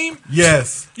Goose game.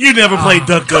 Yes. You never played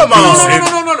Duck Duck come on. Goose.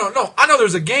 No. I know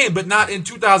there's a game, but not in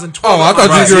 2012. Oh, I thought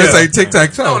Right, you were going to yeah. say tic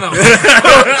tac toe. No.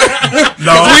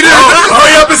 No,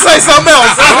 hurry up and say something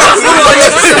else.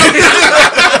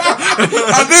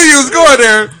 I knew you was going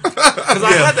there. Because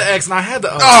I had the X and I had the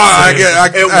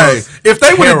O. If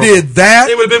they would have did that,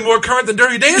 it would have been more current than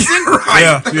Dirty Dancing.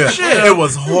 Right. Yeah. Shit. It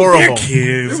was horrible.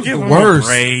 Kids, give them worst. a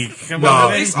break. Come No,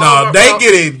 on.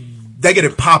 they get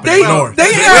it popping They north. have-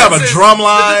 We have a drum The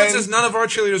line. difference is none of our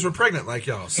cheerleaders were pregnant like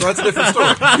y'all, so that's a different story.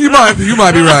 you might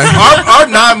be right. Our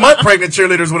 9-month pregnant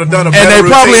cheerleaders would have done a better And they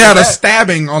probably routine had than a that.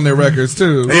 stabbing on their records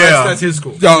too. Yeah. That's his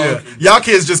school. Yo, Y'all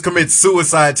kids just commit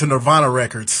suicide to Nirvana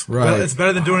records. right. Well, it's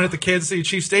better than doing it at the Kansas City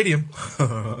Chiefs Stadium.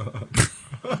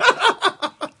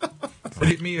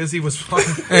 Hate me as he was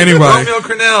fucking. Anyway. Romeo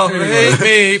Cornell,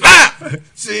 hate me.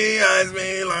 She eyes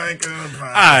me like a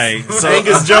pie. Alright, so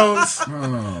Angus Jones. We're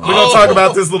gonna talk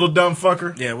about this little dumb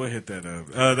fucker. yeah, we'll hit that up.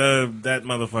 That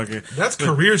motherfucker. That's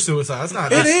career suicide. That's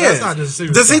not. It That's is. not just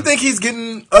suicide. Does he think he's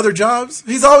getting other jobs?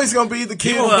 He's always gonna be the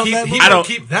kid He will from keep, that he movie. I will don't-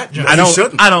 keep that job?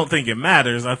 shouldn't. I don't think it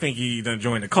matters. I think he done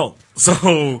joined the cult.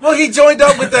 So Well, he joined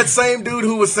up with that same dude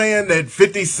who was saying that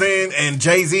 50 Cent and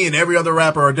Jay-Z and every other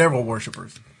rapper are devil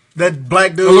worshippers. That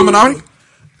black dude. Illuminati?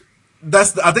 I think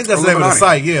that's the name of the Illuminati.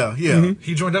 site. Yeah.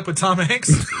 He joined up with Tom Hanks.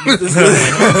 Yeah,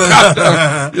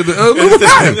 the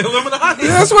The Illuminati.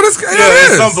 Yeah, that's what it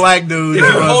Yeah, is. some black dude. If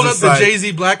that you runs hold up the site.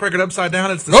 Jay-Z Black record upside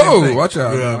down, it's the same Oh, thing. watch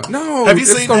out. Yeah. No. Have you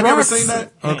it's seen? the Have you ever Rocks. seen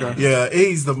that? Okay. Yeah,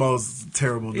 he's the most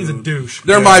terrible. He's a dude. douche.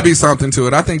 There might be something to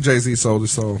it. I think Jay-Z sold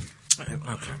his soul. okay.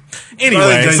 I think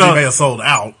Anyway, Jay-Z so may have sold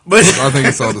out, but I think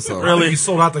he sold his soul. Really? He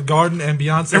sold out the Garden and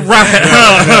Beyonce.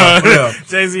 yeah.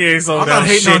 Jay Z ain't sold I'm not out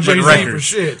hating shit on but Jay-Z for records.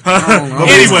 shit. But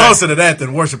he's Anyway. closer to that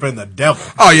than worshiping the devil.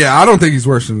 Oh, yeah. I don't think he's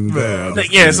worshiping the devil.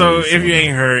 Yeah, so if you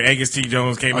ain't heard, Angus T.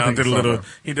 Jones came out and think did a so, little. man.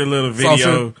 He did a little Soft video.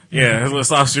 shoe? Yeah, his little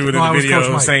soft shoe in No, the it was Coach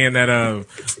video Mike. saying that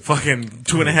fucking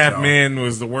 2.5 Men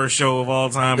was the worst show of all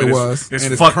time. It and was, and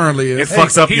it currently is. It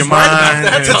fucks up he's your right about mind.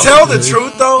 that. To and- tell the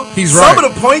truth, though, He's some right.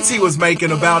 of the points he was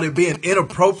making about it being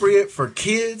inappropriate for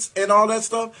kids and all that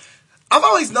stuff, I've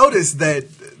always noticed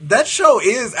that show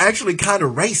is actually kind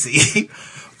of racy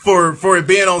for it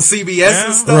being on CBS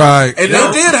and stuff. Right. And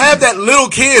they did have that little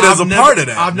kid as a part of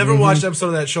that. I've never watched an episode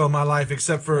of that show in my life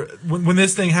except for when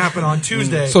this thing happened on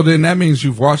Tuesday. So then that means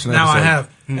you've watched an now episode. I have.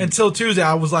 Until Tuesday,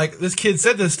 I was like, this kid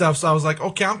said this stuff, so I was like,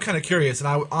 okay, I'm kind of curious. And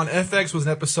on FX was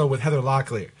an episode with Heather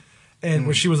Locklear, and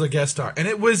where she was a guest star, and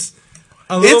it was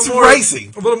a little It's more racy.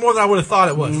 a little more than I would have thought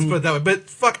it was. Let's put it that way. But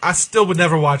fuck, I still would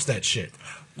never watch that shit.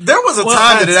 There was a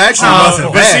time that it actually wasn't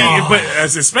but bad. see,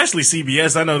 but especially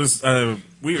CBS, I noticed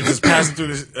we were just passing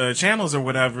through the channels or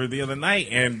whatever the other night,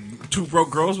 and Two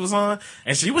Broke Girls was on,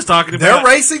 and she was talking about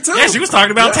They're racy, too. Yeah, she was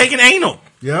talking about taking anal.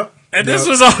 Yep. And this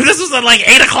was at like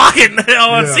 8 o'clock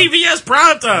on CBS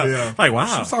primetime. Yeah. Like I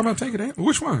wow, was talking about taking that.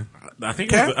 Which one? I think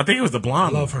Cat? it was the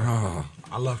blonde. I love her. Oh,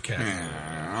 I love Cat.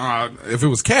 if it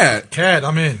was Cat, Cat,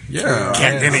 I'm in. yeah.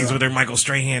 Cat Dennings with her Michael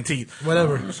Strahan teeth.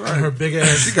 Whatever. And her big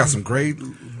ass She got some great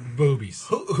boobies.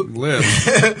 lips.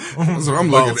 That's what I'm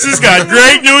looking at. She's got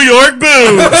great New York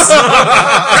boobs.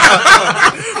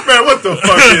 Man, what the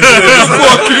fuck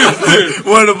is this?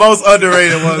 One of the most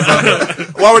underrated ones.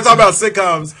 While we're talking about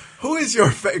sitcoms, who is your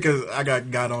favorite? Because I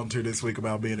got on to this week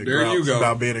about being a There grouch. you go.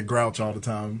 About being a grouch all the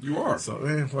time. You are. So,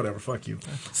 whatever. Fuck you.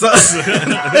 So,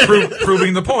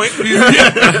 Proving the point.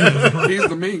 He's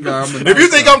the mean guy. I'm the if you nice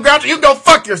think guy. I'm grouchy, you go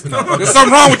fuck yourself. There's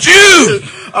something wrong with you.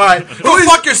 All right. Go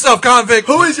fuck yourself, convict.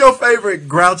 Who is your favorite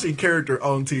grouchy character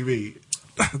on TV?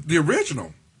 The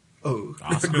original. Oh,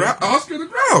 Oscar the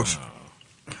Grouch.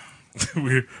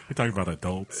 we're talking about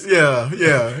adults. yeah.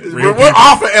 We're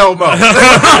off of Elmo.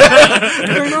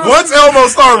 Once Elmo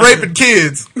started raping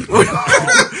kids,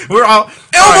 we're all.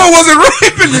 Elmo wasn't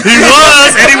raping. He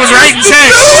was, and he was writing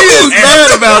checks. He was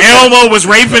mad about that. Elmo was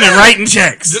raping and writing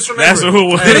checks. Just remember That's it. who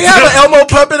it was. Did he have an Elmo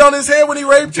puppet on his head when he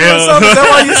raped you or Yeah. something? Is that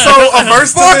why you so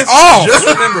averse to this? off. Just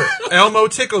remember, Elmo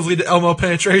tickles lead to Elmo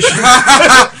penetration.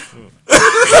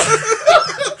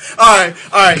 All right.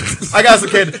 I got some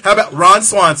kids. How about Ron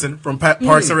Swanson from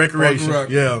Parks and Recreation? Parks and Rec.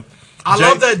 Yeah. I Jay-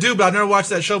 love that dude, but I've never watched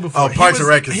that show before. Oh, Parks and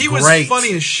Rec is He was great.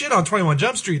 funny as shit on 21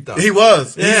 Jump Street, though. He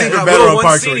was. Yeah, He's even that better little on one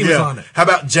Parks scene and he Rec. was Yeah. on it. How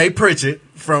about Jay Pritchett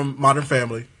from Modern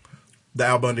Family? The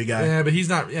Al Bundy guy. Yeah, but he's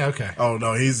not. Yeah, okay. Oh,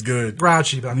 no, he's good.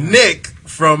 Grouchy, but Nick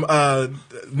from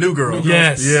New Girl.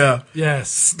 Yes. Yeah. Yes.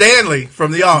 Stanley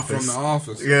from The Office. From The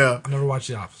Office. Yeah. I never watched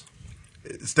The Office.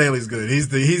 Stanley's good. He's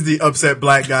the upset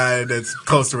black guy that's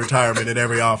close to retirement in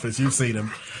every office. You've seen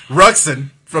him. Ruxin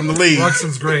from The League.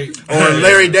 Ruxin's great. Or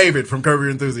Larry David from Curb Your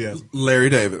Enthusiasm. Larry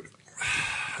David.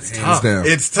 Hands tough. down.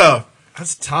 It's tough.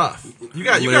 That's tough. You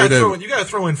got Larry to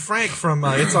throw in Frank from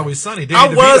It's Always Sunny.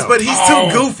 Danny I was, DeVito. but he's too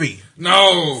goofy.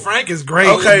 No. Frank is great.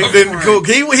 Okay, then cool.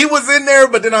 He was in there,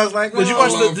 but then I was like, Did you oh.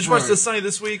 watch love Did you watch Frank. The Sunny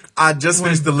this week? I just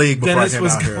finished The League before Dennis I came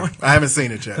was out here. going- I haven't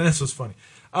seen it yet. This was funny.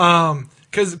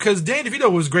 Because Danny DeVito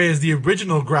was great as the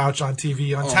original Grouch on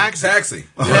TV on Taxi. Taxi.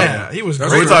 Yeah, he was So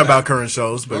great. we're talking about current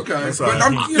shows, but Okay. that's all But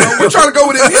right. we're trying to go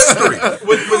with history.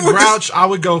 With Grouch, I'll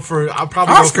probably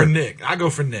Oscar. go for Nick. I go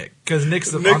for Nick because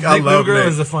Nick's Nick, I Nick love Luger Nick.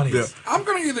 is the funniest. I'm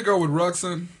going to either go with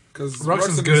Ruxin. Because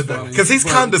Ruxin's good, though. Because he's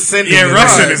condescending. Yeah,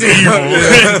 Ruxin is evil.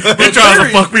 He tries to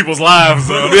fuck people's lives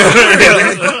up.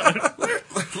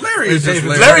 Larry is just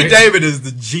Larry David is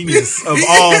the genius of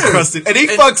all crusted, and he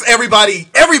fucks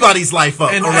everybody's life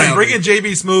up. And around bringing him.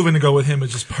 JB Smoove in to go with him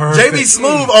is just perfect. JB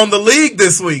Smoove on the League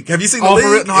this week. Have you seen the Oh, for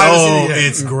League? it? No, I haven't seen it yet.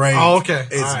 It's great. Oh, okay.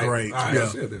 It's All right. great. All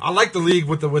right. Yeah. I like the League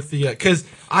with the because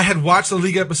I had watched the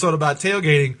League episode about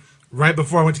tailgating right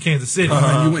before I went to Kansas City.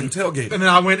 You went and tailgated. And then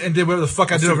I went and did whatever the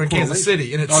fuck I did over in Kansas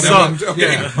City, and it sucked.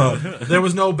 Yeah. There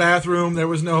was no bathroom, there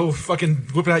was no fucking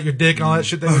whipping out your dick and all that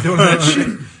shit they were doing that shit.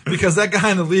 Because that guy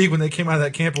in the League, when they ccame out of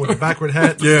that camper with the backward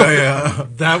hat, Yeah.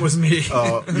 that was me.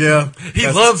 Yeah. He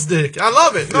loves dick. I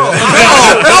love it. No,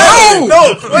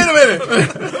 No, wait a minute.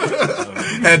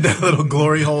 Had that little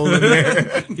glory hole in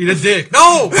there. eat a dick.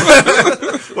 No.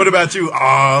 What about you,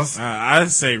 Oz?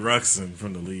 I'd say Ruxin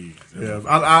from the League. Yeah,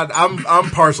 I'm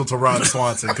partial to Ron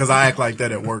Swanson because I act like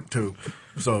that at work too.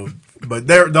 So, but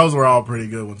those were all pretty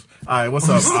good ones. All right, what's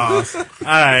up, Oz? All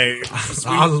right.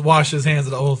 I'll just wash his hands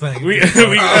of the whole thing.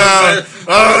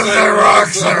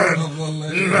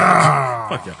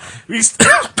 Fuck y'all.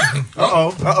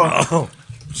 Uh-oh.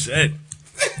 Shit.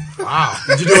 Wow.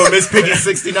 Did you do a Miss Piggy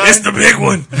 69? It's the big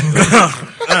one.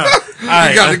 You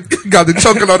got the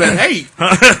choking on that hate.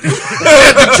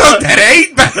 Choke that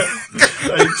hate back.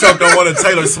 You choked on one of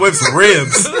Taylor Swift's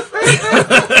ribs.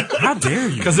 How dare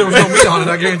you? Because there was no meat on it,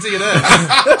 I guarantee you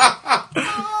that.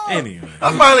 Anyway.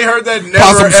 I finally heard that never,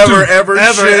 Possum ever, stew. ever,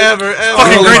 shit. Ever.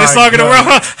 Fucking Oh greatest my song in the God.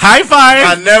 world. High five.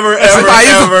 I never,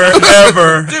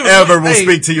 Dude, ever will hey,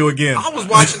 speak to you again. I was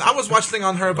watching a thing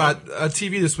on her about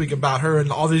TV this week about her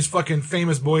and all these fucking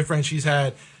famous boyfriends she's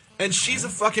had, and she's a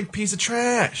fucking piece of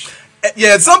trash.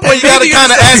 Yeah, at some point you Maybe gotta you're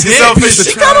kind of just a ask yourself, dick. is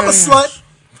she kind of a slut?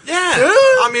 Yeah.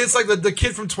 I mean, it's like the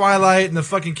kid from Twilight and the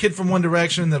fucking kid from One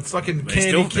Direction, the fucking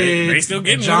Candy Kid, They still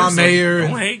getting John one, so Mayer.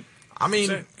 Don't and- hate. I mean,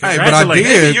 Hey, but I Congratulations.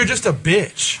 maybe did. you're just a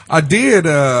bitch. I did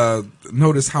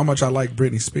notice how much I like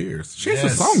Britney Spears. She has a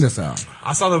Yes. song this out.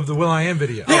 I saw the Will.I.am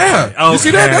video. Yeah, Okay. you see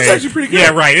that? That's actually pretty good.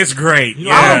 Yeah, right. It's great.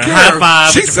 Yeah, I don't care. High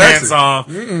five. She's With the pants sexy. off.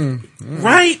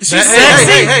 Right? She's Hey,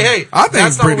 sexy. hey. I think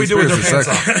That's not what we Britney do with Spears their is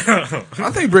pants sexy. off.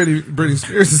 I think Britney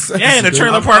Spears is sexy. Yeah, in the dude.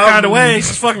 trailer park kind of way.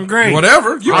 She's fucking great.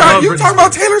 Whatever. You love you Britney talking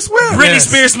about Taylor Swift? Britney Yes.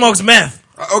 Spears smokes meth.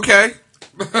 Okay.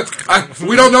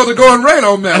 We don't know the going rate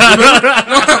on that.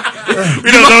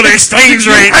 We don't know the exchange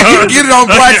rate. I can get it on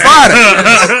Black Friday.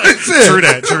 Shit. True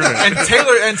that.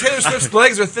 And Taylor Swift's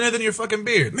legs are thinner than your fucking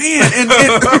beard. Man, and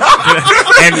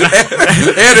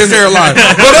And his hairline.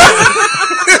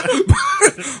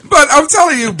 But I'm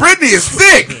telling you, Britney is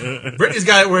thick. Britney's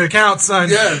got it where it counts, son.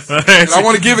 Yes. And I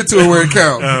want to give it to her where it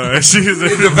counts. she's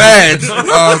The vag.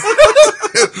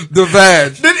 The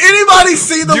vag. Did anybody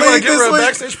see the Do you want League to give her a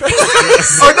this week? backstage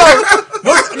pass?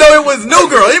 Or no, it was New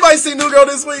Girl. Anybody see New Girl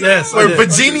this week? Yes, I Or did.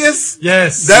 Virginius?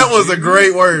 Yes. That was a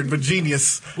great word,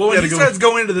 Virginius. Well, when You he gotta go- starts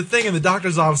going into the thing in the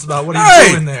doctor's office about what he's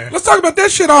Hey, doing there. let's talk about that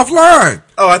shit offline.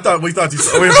 Oh, we thought you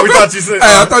said. We thought you said.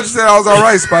 Hey, I thought you said I was all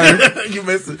right, Spider. you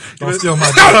missed it. You Don't missed steal it. my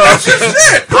That's your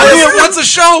shit. I did it once a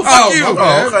show. Fuck you.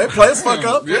 Oh, okay. Play us fuck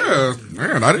up. Yeah,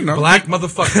 man, I didn't know. Black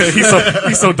motherfucker.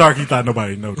 he's so dark he thought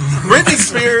nobody noticed. Britney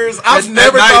Spears. I've At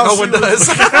never night, thought no she one was- does.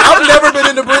 I've never been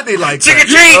into Britney like Trick or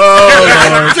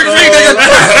that. treat.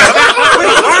 Wait,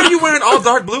 why are you wearing all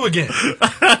dark blue again?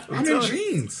 I'm in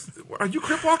jeans. Are you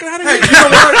crip walking out of Hey, here? you know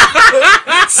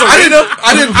what?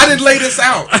 I didn't lay this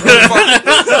out.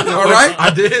 All right,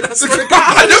 I did. I swear to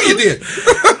God. I know you did.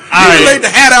 right. You laid the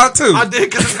hat out too. I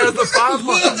did because there's the 5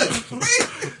 on.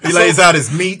 He lays out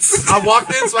his meats. I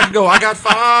walked in so I could go, I got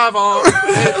 5 on. All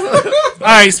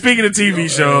right. Speaking of TV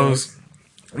shows,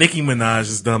 Nicki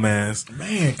Minaj's dumbass.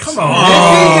 Man, come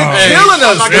on. Hey, killing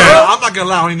us, I'm not gonna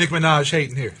allow any Nicki Minaj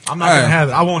hating here. I'm not gonna Hey. have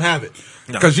it. I won't have it.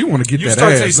 Because you want to get You that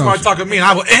start ass. saying smart talk at me and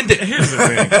I will end it. Here's the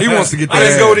thing. He wants to get that I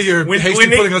just ass. go to your When hasty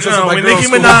pudding on when Nicki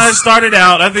Minaj started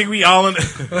out, I think we all in.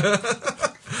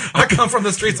 I come from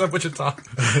the streets of Wichita.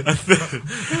 I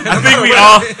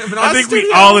think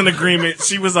we all in agreement.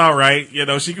 She was all right. You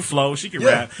know, she could flow, she could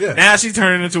rap. yeah. Now she's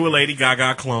turning into a Lady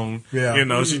Gaga clone. Yeah. You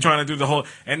know, she's trying to do the whole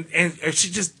and she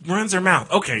just runs her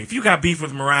mouth. Okay, if you got beef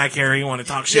with Mariah Carey, you want to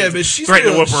talk shit. Yeah, but she's threaten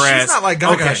to real, whoop her ass. she's not like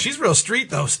Gaga. Okay. She's real street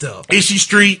though. Still, Is she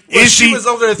street? Well, Is she she? was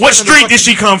over there What threatening street the did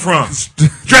she come from?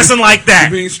 Dressing like that.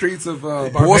 Being streets of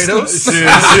Barbados? Boston. She is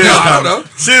I don't kind know.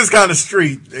 of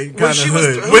street, kind of she was-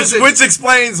 hood, who is it? which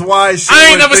explains why why she I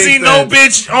ain't would never think seen that. no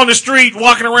bitch on the street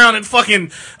walking around in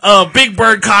fucking Big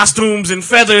Bird costumes and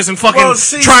feathers and fucking Well,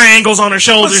 she's- triangles on her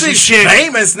shoulders and She's shit.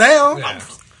 famous now.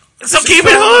 So keep it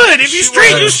hood. If you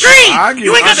street, you street.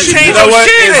 You ain't got to change You know your what?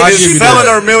 shit. It's selling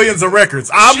her millions of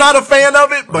records. I'm not a fan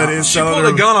of it, but it's She selling pulled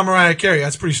her. a gun on Mariah Carey.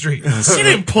 That's pretty street. She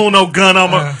didn't pull no gun on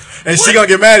my. And she gonna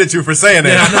get mad at you for saying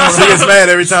that. Yeah, I know, She gets mad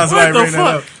every time somebody What the brings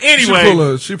that up. fuck?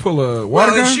 Anyway, She pull a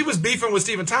water Well, gun. she was beefing with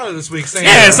Steven Tyler this week, saying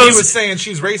Yeah, so he it's- was saying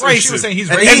she's racist. She Racist. was saying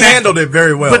he's And racist he handled it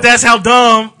very well. but that's how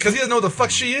dumb. because he doesn't know what the fuck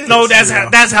she is. No,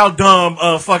 that's how dumb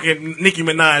fucking Nicki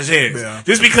Minaj is. Yeah.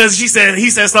 Just because he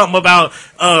said something about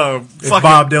If fucking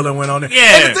Bob Dylan went on there.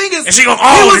 yeah. And the thing is, and she goes, he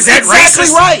 "Oh, was is that exactly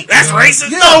racist? right. That's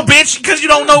racist? Yeah. No, bitch, because you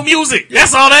don't know music.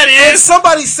 That's all that And is."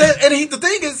 somebody said, and the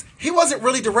thing is, he wasn't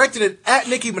really directed it at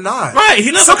Nicki Minaj. Right, he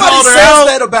never Somebody called her says out.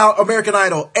 that about American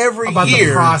Idol every About the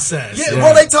year. process, Yeah, yeah.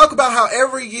 well, they talk about how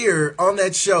every year on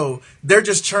that show, they're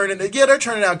just churning. Yeah, they're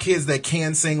turning out kids that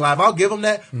can sing live. I'll give them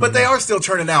that. But they are still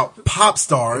turning out pop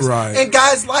stars. Right. And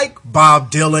guys like Bob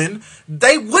Dylan,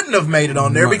 they wouldn't have made it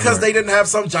on there Right, because right. they didn't have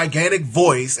some gigantic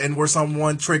voice and were some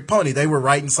one-trick pony. They were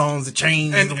writing songs that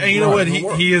changed And the you know what?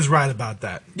 world. He is right about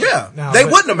that. Yeah, Now, they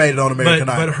but- wouldn't have made it on American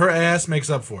Idol. But her ass makes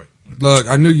up for it, Look,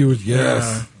 I knew you was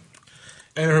yes.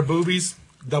 and her boobies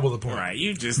double the point. Right,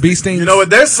 you just Bee stings. You know what?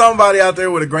 There's somebody out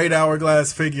there with a great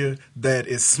hourglass figure that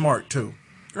is smart too.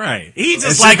 right. He And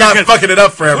just she's like not her. fucking it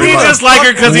up for He everybody. just like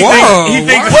her because he Whoa,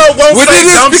 thinks. well, won't When say did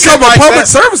this dumb become shit a like public that.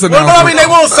 service Well, I announcement? mean,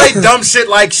 they won't say dumb shit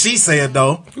like she said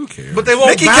though. Who cares? But they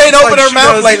won't. Nikki bounce can't open like her she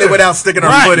mouth does lately either. without sticking her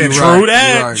Right, foot in. you're True. True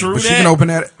that, You're right. true But she that. can open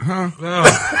that, huh? No.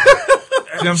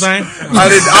 You know what I'm saying? I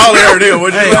didn't. I'll hear it.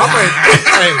 What Hey, you?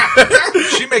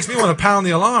 hey, she makes me want to pound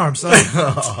the alarm. So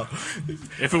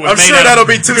If it was I'm made sure out that'll of-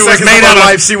 be 2 if it was seconds of made her out of-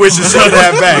 life she wishes she would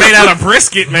have made back. out of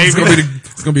brisket, maybe.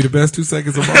 It's gonna be the best 2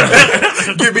 seconds of all.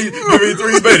 give me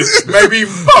 3 minutes, maybe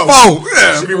 4. Oh,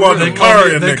 yeah. She be wanting they to call carry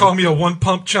me, a they nigga. call me a one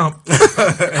pump chump.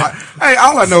 Hey,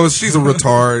 all I know is she's a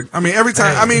retard. I mean, every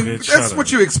time. I mean, bitch, that's shut what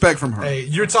up. you expect from her. Hey,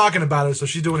 you're talking about her, so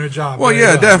she's doing her job. Well, very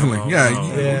yeah, well. definitely.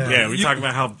 Yeah. Yeah, we talking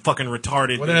about how fucking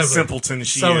retarded Whatever. and simpleton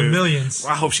she Selling is. millions.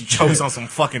 I hope she chokes on some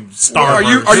fucking Are Starburst.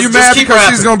 you Just mad keep because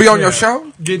she's rapping. gonna be on your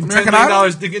show? Getting American $10 million,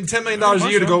 Idol? they're getting $10 million a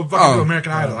year to go fucking Oh. do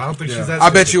American Idol. I don't think she's that. I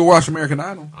bet stupid. you'll watch American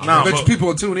Idol. No, I bet but- you people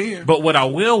will tune in. But what I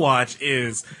will watch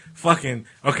is fucking.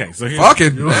 Okay, so here's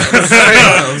Fucking. We've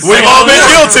all been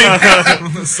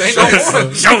guilty. Say no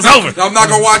more. show's over. I'm not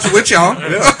gonna watch it with y'all.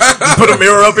 Put a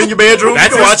mirror up in your bedroom. You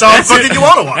can watch all the fucking you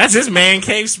want to watch. That's his man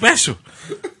cave special.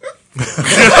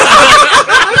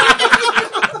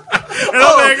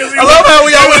 I love how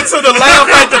we all went to the laugh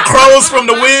like the crows from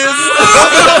the Wiz.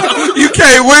 You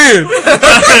can't win.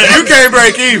 You can't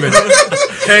break even.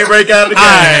 Can't break out of the game.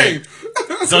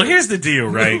 Alright. So here's the deal,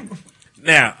 right?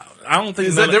 Now, I don't think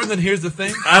Is that different than here's the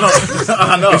thing? I don't.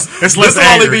 I know. It's This less will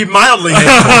only angry. be mildly.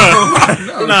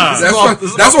 Nah.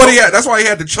 That's why he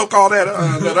had to choke all that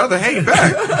other hate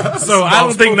back. So I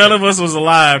don't think none of us was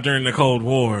alive during the Cold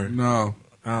War. No.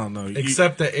 I don't know.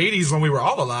 Except the 80s when we were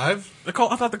all alive. I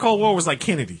thought the Cold War was like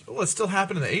Kennedy. Well, it still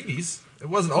happened in the 80s. It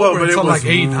wasn't Well, over but it until was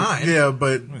like 89. Yeah,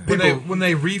 but When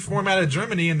they reformatted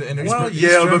Germany and East well, East yeah,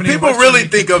 but Germany and people West really Germany.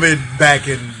 think of it back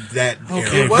in that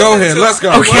era. Go ahead. Let's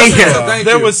go. Okay, yeah. Thank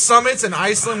There you. was summits in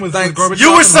Iceland with Gorbachev.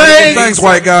 You were and saying- Thanks,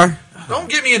 white guy. Don't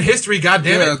get me in history,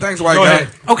 goddammit. Yeah, thanks, white Go guy. ahead.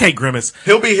 Okay, Grimace.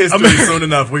 He'll be history soon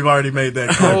enough. We've already made that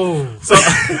clear. Oh,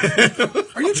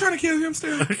 Are you trying to kill him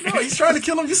still? No, he's trying to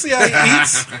kill him. You see how he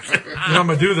eats? you know what I'm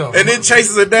gonna do though? And then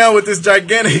chases it down with this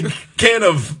gigantic can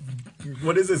of,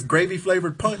 what is this, gravy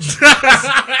flavored punch?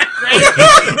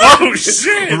 Oh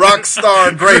shit!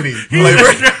 Rockstar gravy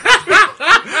flavored.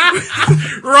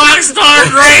 Rockstar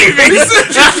gravy.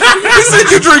 He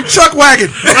said you drink Chuck Wagon.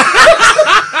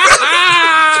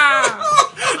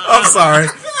 I'm sorry.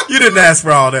 You didn't ask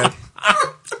for all that.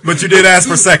 But you did ask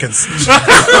for seconds.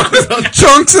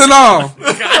 Chunks and all.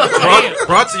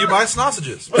 Brought to you by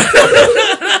Sausages.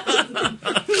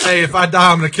 Hey, if I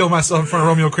die, I'm gonna kill myself in front of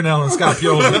Romeo Cornell and Scott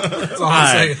Pioli. That's all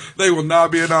I'm saying. They will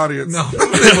not be an audience. No.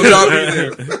 They will not be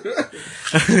there.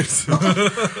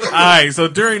 All right. So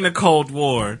during the Cold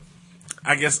War,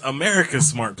 I guess America's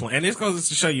smart plan, and this goes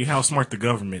to show you how smart the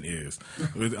government is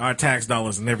with our tax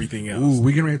dollars and everything else. Ooh,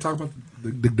 we getting ready to talk about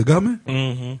the government?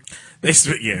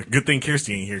 Yeah, good thing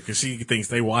Kirsty ain't here because she thinks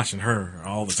they watching her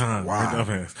all the time.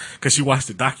 Wow. Because she watched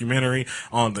the documentary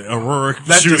on the Aurora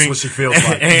That's shooting. just what she feels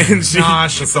like. And she, Nah,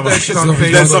 she put that shit on the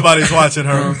Then Facebook. somebody's watching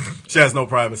her. She has no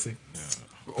privacy.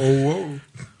 Oh, whoa.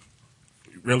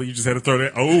 really? You just had to throw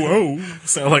that? Oh.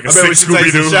 Sound like a I bet when sick she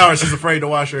takes a Scooby-Doo. shower, she's afraid to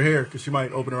wash her hair because she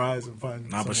might open her eyes and find.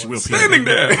 Nah, but she will someone pee. Standing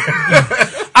there.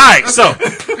 All right, so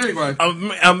Anyway.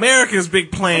 America's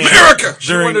big plan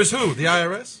She wonders who? The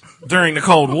IRS? during the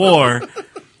Cold War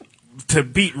to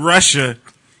beat Russia.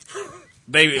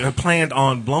 They planned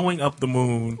on blowing up the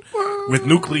moon with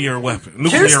nuclear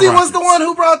weapons. Kirsty was the one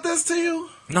who brought this to you?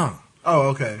 No. Oh,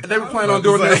 okay. They were planning on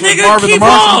doing this with Nigga, Marvin the keep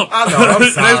Martian. up. I know. I'm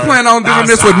sorry. They was planning on doing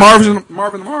this with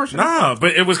Marvin the Martian. Nah,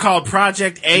 but it was called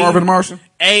Project Marvin the Martian.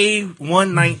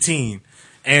 A119.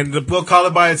 And We'll call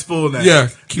it by its full name. Yeah.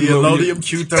 The Elodium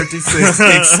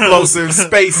Q-36 Explosive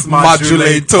Space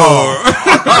Modulator.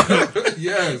 Modulator.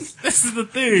 Yes. this is the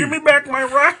thing. Give me back my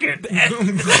rocket. They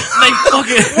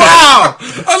fucking Wow!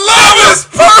 I love this.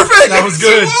 Perfect. That was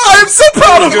good. I'm so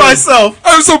proud of myself.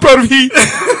 I'm so proud of Heat.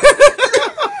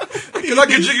 You're not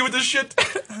getting jiggy with this shit?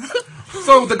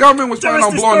 So the government was planning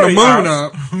on blowing the moon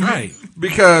up right.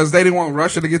 because they didn't want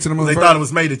Russia to get to the moon. They first. thought it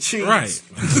was made of cheese. Right.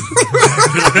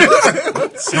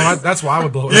 No, that's why I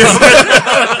would blow it up.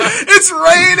 It's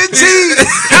raining cheese.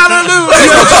 Hallelujah.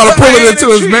 He's gonna try to pull it into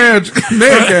his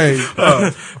man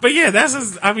cave. But yeah, that's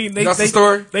just, I mean, That's the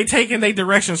story? They taking their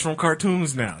directions from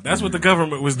cartoons now. That's what the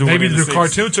government was doing. Maybe in the 60s.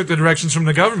 cartoon took the directions from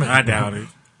the government. I doubt it.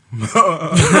 Put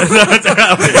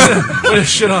a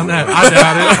shit on that. I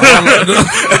doubt it.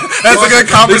 That's a good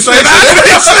conversation.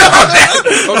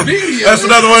 That's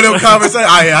another one of them conversations.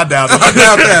 I doubt it. I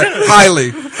doubt that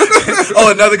highly.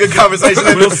 Oh, another good conversation.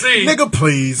 We'll see. Nigga,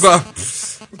 please.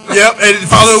 Yep, and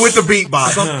follow it with the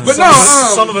beatbox. But no,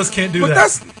 Some of us can't do but that.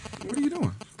 that's what are you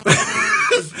doing?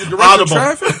 Audible.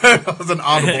 Traffic? That was an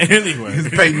audible. Anyway. It's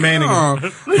Peyton Manning.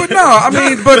 But no,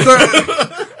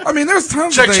 I mean, there's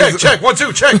tons of things. Check. 1,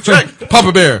 2, check.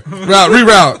 Papa Bear,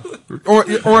 reroute,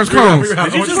 orange cones.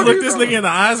 Did you just look this nigga in the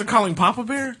eyes and call him Papa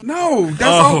Bear? No, that's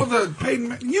all of the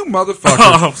Peyton. You motherfucker.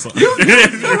 Oh, I'm sorry.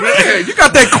 Man, you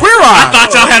got that queer eye.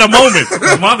 Thought y'all had a moment.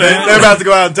 My They're bad. about to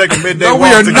go out and take a midday No, walk.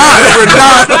 we are together.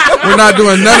 not. We're not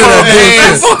doing none of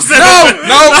that bullshit.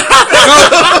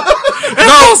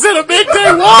 No, said a big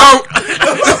day walk.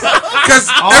 Because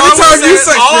All every time you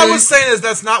say I was saying is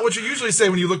that's not what you usually say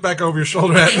when you look back over your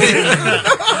shoulder at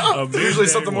me. Usually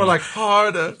something more like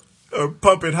harder. Or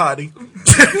pump it, hottie.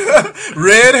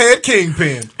 Redhead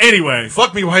kingpin. Anyway,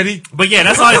 Fuck me, Whitey. but yeah,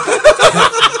 that's all.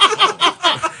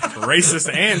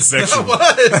 Racist and sexual.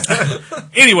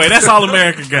 Anyway, that's all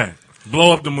America got.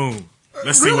 Blow up the moon.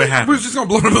 Let's see what we was happens. just gonna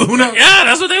blow the moon up. Yeah,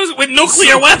 that's what they was with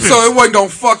nuclear weapons. So it wasn't gonna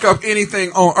fuck up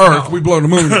anything on Earth. We blow the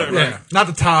moon up. Yeah. Not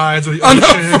the tides or the I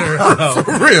ocean. know,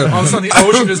 for real. All of a sudden the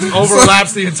ocean just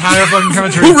overlaps the entire fucking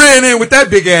country. Who ran in with that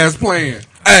big ass plan?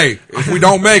 Hey, if we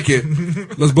don't make it,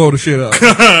 let's blow the shit up. All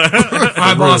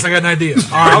right, boss, I got an idea.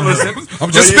 All right, listen.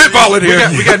 I'm just spitballing here.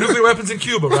 We got nuclear weapons in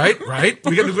Cuba, right?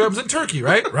 We got nuclear weapons in Turkey,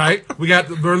 right? We got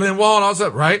the Berlin Wall and all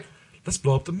that, right? Let's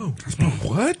blow up the moon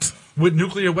What? with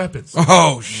nuclear weapons.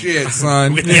 Oh shit,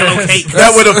 son. with yellow tape.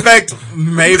 That would affect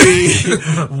maybe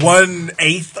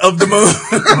 1/8 of the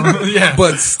moon. Yeah,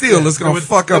 But still, it's gonna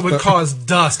fuck up. It would the- cause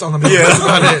dust on the moon. Yeah. That's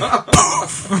about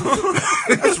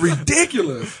it. That's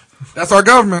ridiculous. That's our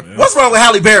government. What's wrong with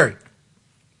Halle Berry?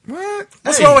 What?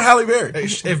 What's wrong with Halle Berry? Hey,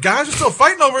 if guys are still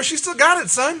fighting over it, she still got it,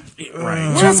 son.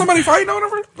 Right. Well, somebody fighting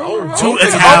over it? Two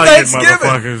it's Italian Thanksgiving.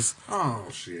 motherfuckers. Oh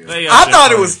shit. They I up there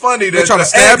thought it fighting. was funny They that try to the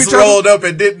stab ex each other? rolled up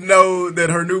and didn't know that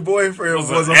her new boyfriend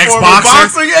was a an former ex-boxer?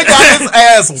 boxer. Yeah, got his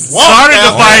ass whooped Started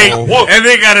the out. fight and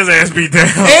then got his ass beat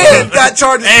down. And got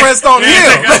charges pressed on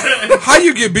him. How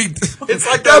you get beat? It's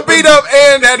like Got beat up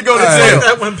and had to go to It's jail. like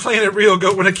that when playing it real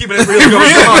go when they're keeping it real goes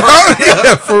on.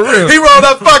 Yeah, for real. He rolled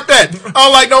up, fuck that. I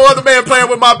don't like no other man playing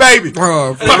with my baby. For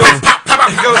real. He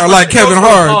goes- Or like he goes Kevin for the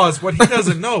Hart. pause. What he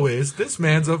doesn't know is this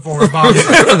man's a former boxer,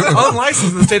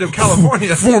 unlicensed in the state of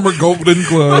California. Former Golden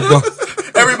Glove.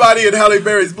 Everybody in Halle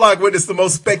Berry's block witnessed the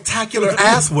most spectacular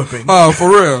ass whipping. Oh, for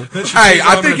real. Hey, takes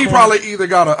I him think in he the probably either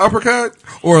got an uppercut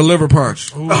or a liver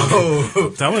punch. I'm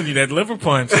telling you that liver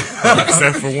punch,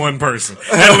 except for one person.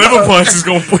 That liver punch is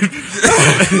gonna put.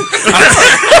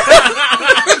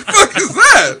 What is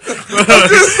that? I'm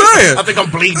just saying. I think I'm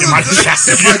bleeding in my chest.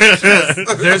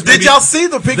 There's Did y'all see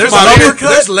the picture of There's, my layers, uppercut?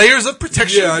 there's layers of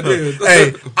protection. Yeah, I did.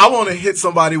 Hey, I want to hit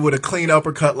somebody with a clean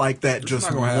uppercut like that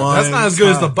just not one gonna happen. That's not as good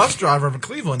as the time. bus driver from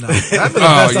Cleveland. Now. That's the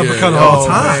best uppercut of Oh, all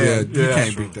time. Yeah, you Yeah.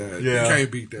 can't beat that. Yeah. You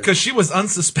can't beat that. Because she was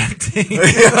unsuspecting.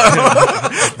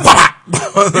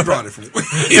 He brought it from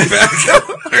way back.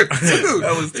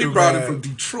 Dude, he brought it from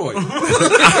Detroit. We'll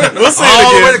see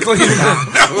All the way it to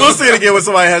Cleveland. We'll see it again when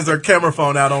somebody has their camera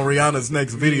phone out on Rihanna's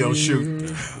next video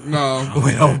shoot. No.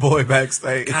 With old boy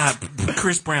backstage. God,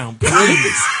 Chris Brown,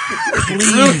 please,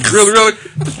 Really?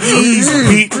 please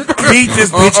beat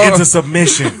this bitch into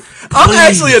submission. I'm Please.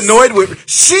 actually annoyed with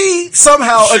she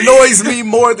somehow annoys me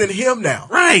more than him now.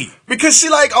 Right. Because she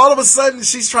like all of a sudden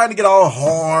she's trying to get all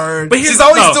hard. But here's- she's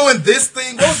always no. doing this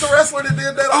thing. What was the wrestler that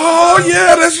did that? Oh,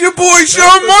 yeah, that's your boy,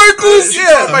 Shawn Michaels. Yeah.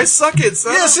 Everybody suck it,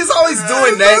 son. Yeah, she's always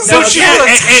doing that. So Now, she-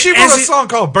 She wrote a she- song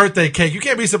called Birthday Cake. You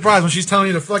can't be surprised when she's telling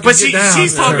you to fucking But get down.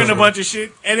 she's talking a bunch of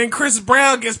shit, and then Chris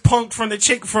Brown gets punked from the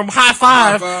chick from High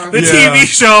Five, High Five. the Yeah. TV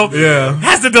show. Yeah.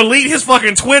 Has to delete his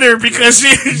fucking Twitter because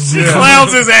she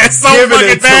clowns his ass so Giving fucking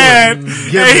it to bad, him.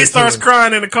 and Giving he it starts to him.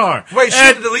 crying in the car. Wait, she And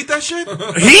had to delete that shit?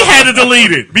 he had to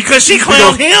delete it because she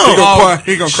clowned him.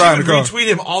 He gonna She cry in would the car. retweet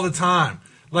him all the time.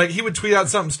 Like, he would tweet out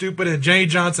something stupid, and Jay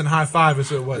Johnson High Five is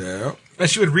what it was. Yeah. And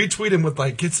she would retweet him with,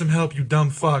 like, get some help, you dumb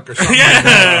fuck, or something.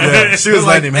 Yeah, she was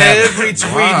Like, letting him have it. every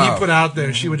tweet Wow. he put out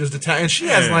there, she would just attack. And she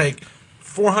has, like,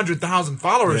 400,000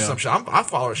 followers or some shit. I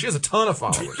follow her. She has a ton of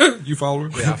followers. You follow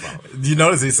her? Yeah, I follow her. You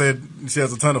notice he said she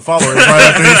has a ton of followers right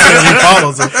after he said he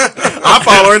follows her. I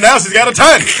follow her now. She's got a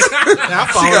ton. Yeah, I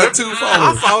follow She got her. 2 I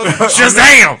followers. followed her. Just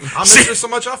damn. I missed her so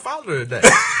much I followed her today.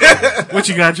 What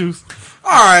you got, Juice? All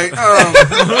right, but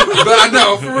I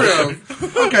know for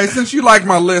real. Okay, since you liked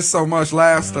my list so much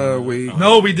last week,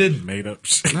 No, we didn't. Made up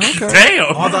shit. Okay.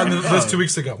 Damn. I thought this was 2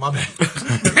 weeks ago. My bad.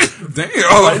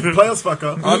 damn. Players fuck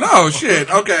up. Oh no,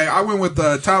 shit. Okay, I went with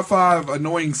the top 5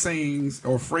 annoying sayings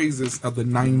or phrases of the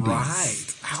 90s. Right.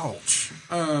 Ouch.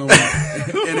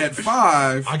 And at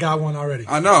 5, I got one already.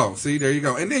 I know. See, there you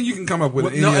go. And then you can come up with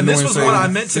any No, and this annoying was what I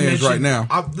meant to sayings mention right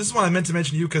now. This is what I meant to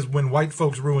mention to you because when white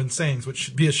folks ruin sayings, which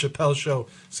should be a Chappelle Show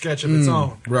sketch of its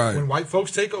own, right. When white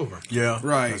folks take over, Yeah.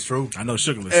 Right. That's true. I know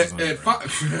Sugarless is on At it.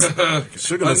 5,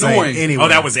 Sugarless annoying. ain't anyway. Oh,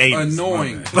 that was 80s.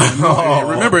 Annoying. Annoying.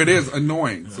 Remember, it is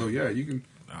annoying. So yeah, you can.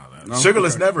 No?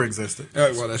 Sugarless Okay. never existed.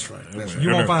 Well, that's right. That's right. you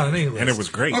won't find it any list. And it was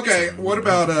great. Okay, what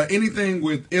about anything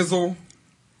with Izzle?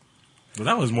 Well,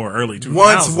 that was more early 2000s.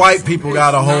 Once white people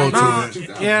got a hold to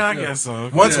it. Yeah, I guess so.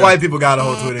 Once Yeah. white people got a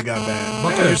hold to it, it got bad.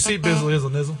 Buckle your seat, Bizzle, Izzle,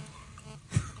 Nizzle.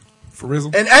 For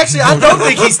Rizzle? And actually, I don't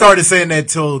think he started saying that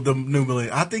till the new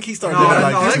millennium. I think he started doing that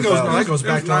like that 2000. goes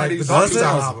back to like the 90s, Doggy was it?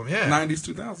 Style album. Yeah. 90s,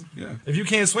 2000. Yeah. If you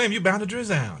can't swim, you bound to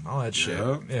drizzle. All that shit.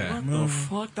 Yeah. Yeah. What the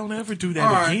fuck? Don't ever do that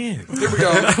All right. again. Here we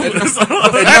go.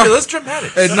 Fabulous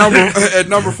dramatics. At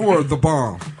number 4, The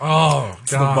Bomb. Oh,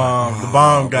 God. The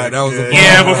bomb got that was good. the bomb.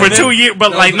 Yeah, but for 2 years,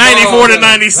 but like 94 to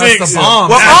 96. That's the bomb.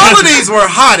 Well, all of these were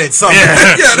hot at something.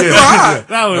 Yeah, they were hot.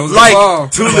 That was the Like bomb.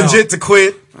 Too Legit to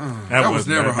Quit. that was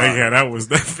never hot. Yeah, that was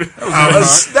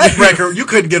That record, you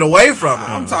couldn't get away from it.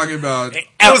 I'm talking about. It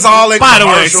was all in By the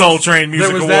way, commercials. Soul Train Music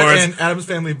There was that Awards. and Adam's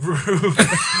Family Brew.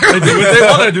 They do what they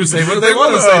want to do, say what they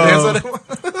want to say. That's what they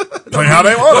want. Play how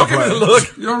they want to play.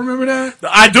 Look, You don't remember that?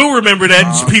 I do remember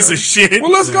that piece of shit.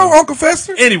 Well, let's go, Uncle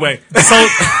Fester. Anyway, so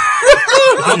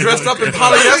I'm dressed up in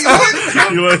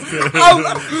polyester. you like that?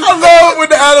 I love when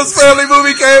the Addams Family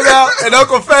movie came out and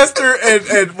Uncle Fester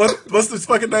and what's his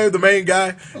fucking name? The main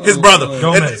guy, his brother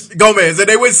Gomez. and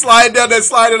they went sliding down that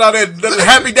slide and all that the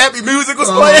Happy Dappy music was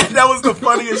playing. That was the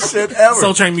funniest shit ever.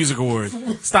 Soul Train Music Awards.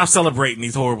 Stop celebrating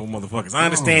these horrible motherfuckers. I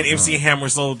understand MC Hammer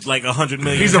sold like 100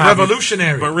 million. He's a copies,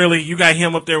 revolutionary. but really, you got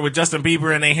him up there with Justin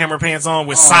Bieber and they hammer pants on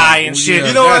with Psy and shit. yeah,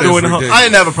 You know what? that is Doing the whole- ridiculous. I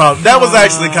didn't have a problem. That was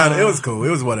actually kind of. It was cool. It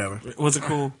was whatever. Was it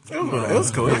cool? It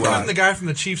was cool. It was I'm the guy from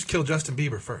the Chiefs killed Justin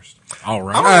Bieber first. All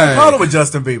I don't right. have a problem with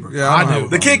Justin Bieber. Yeah, I don't do. have a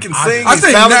The kid can sing. I he's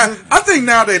think now. talented. I think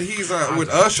now that he's with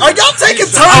Usher. Are y'all taking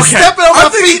turns stepping on my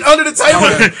feet under the table?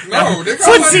 No, they got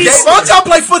Footsie. Yeah, why don't y'all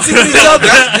play footsie with each other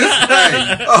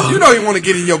You know you want to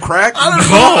get in your crack.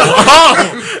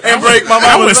 and break my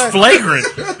That mama's was back? flagrant.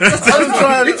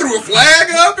 He threw a flag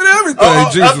up and everything.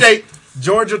 Jesus. Update.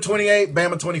 Georgia 28,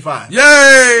 Bama 25. Yay!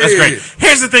 That's great.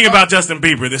 Here's the thing about Justin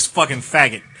Bieber, this fucking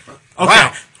faggot. Okay.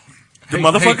 Wow. The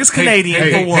motherfucker's Canadian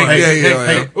for one.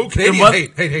 Yeah. Oh, Canadian mother-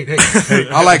 hate.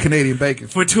 I like Canadian bacon.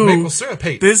 For two, Maple syrup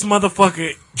hate. this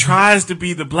motherfucker tries to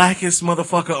be the blackest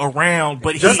motherfucker around,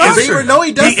 but he Justin is Bieber? No,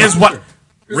 he doesn't. He is what?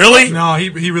 Really? No, he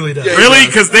really does. Really?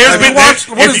 Because there's been Google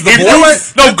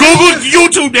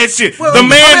YouTube that shit. Well, the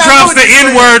man I know drops what the you're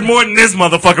N-word more than this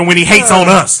motherfucker when he hates on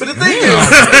us. But the thing is,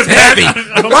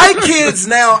 white kids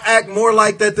now act more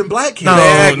like that than black kids. No, They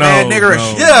act mad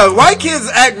niggerish. Yeah, white kids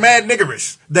act mad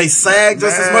niggerish. They sag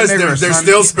just as much. They're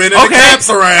still spinning the caps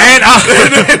around. And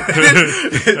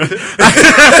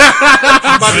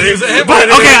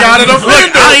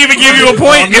I'll even give you a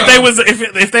point.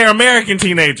 If they're American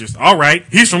teenagers, all right,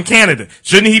 he's from Canada.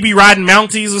 Shouldn't he be riding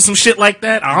Mounties or some shit like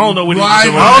that? I don't know what he's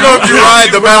doing. I don't know if you ride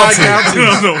the Mountie. I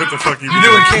don't know what the fuck he's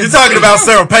doing. You're talking about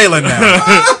Sarah Palin now.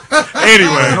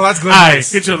 Anyway, No, that's Glenn all right,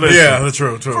 Rice. get your list. Yeah, that's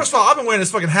true. First of all, I've been wearing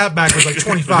this fucking hat backwards like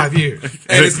 25 years.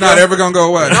 And it's not ever gonna go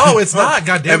away. No, it's not.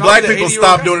 Goddamn. And black people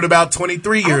stopped doing it about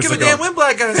 23 I don't years give a ago. damn when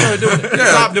black guys started doing it.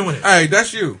 Stop doing it. Hey,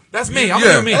 that's you. That's me. I'm Yeah.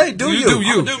 gonna do me. Hey, do you. Do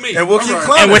you. I'm gonna do me. And we'll keep Alright.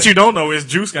 climbing. And what you don't know is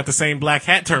Juice got the same black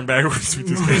hat turned backwards. We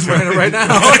just He's wearing it right now.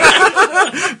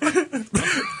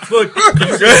 Look, you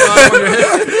got it on your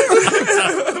head.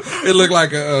 It looked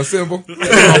like a symbol on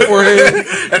my forehead.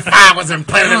 If I was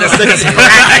implanted in this nigga's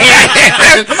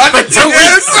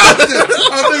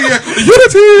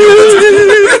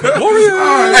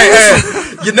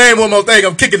Hey, you name one more thing,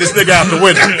 I'm kicking this nigga out the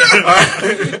window.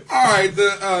 All right,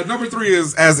 the number 3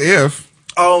 is As If.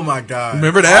 Oh my God.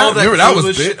 Remember that? All that Remember that was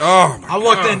clueless big. shit. Oh my I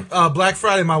walked in Black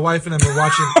Friday. My wife and I were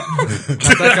watching. Not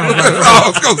that kind of Black Friday. I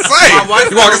was gonna say, My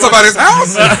wife you walk in somebody's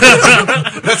house?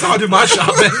 That's how I do my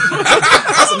shopping.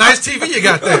 That's a nice TV you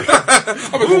got there.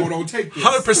 I'm gonna go on take this.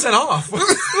 100% off.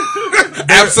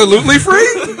 Absolutely free?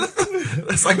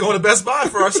 It's like going to Best Buy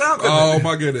for our sound. Oh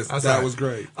my goodness, That's that right. was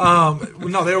great. No,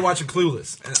 they were watching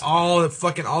Clueless and all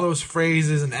those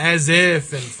phrases and as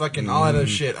if and fucking all that other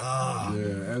shit. Yeah,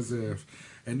 As If.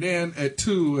 And then at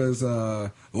 2 is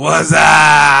What's Up?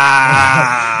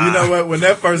 You know what? When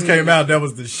that first came out, that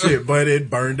was the shit, but it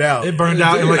burned out. It burned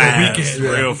out in like a weekend.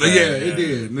 real fast. Yeah, it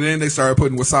did. And then they started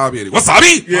putting wasabi in it.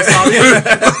 Wasabi? Yeah. Wasabi?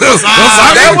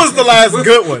 That was the last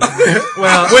good one.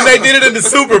 Well, when they did it in the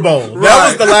Super Bowl, that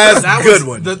was the last That good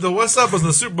was, one. The What's Up was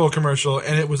the Super Bowl commercial,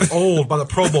 and it was old by the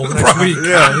Pro Bowl the next week.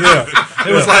 Yeah.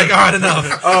 It was like, all right,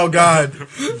 enough. Oh God,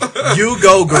 you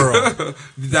go, girl.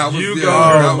 That was You yeah, go.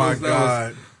 that Oh my was- that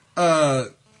God.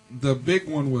 was- the big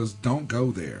one was Don't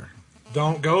Go There.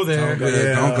 Don't go there.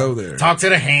 Yeah, Don't Go There. Talk to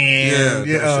the hand. Yeah,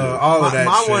 Yeah, that shit. all of that.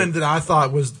 My shit. one that I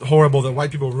thought was horrible that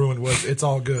white people ruined was It's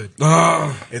All Good.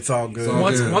 It's all good.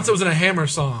 all good. Once it was in a Hammer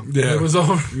song. Yeah. It was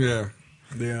over. Yeah.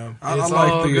 Yeah. I It's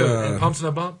like all the good. And Pumps in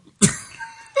a Bump.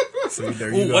 See,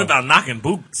 there you Ooh, go. what about knocking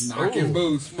boots? Knocking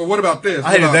boots. But what about this?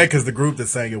 I hated What that about- because the group that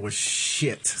sang it was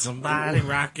shit. Somebody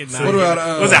rocking. What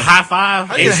about, was it High Five?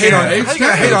 How you gonna hate on, H-Town. how you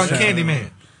gonna hate on H-Town. Candyman?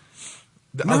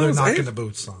 The No, other it's Knocking H- the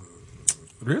Boots song.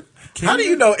 Really? How do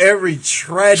you know every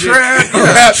tragic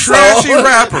Trashy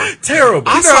rapper. Terrible.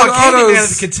 I know, saw all Candyman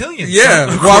those- at the Cotillion. Yeah.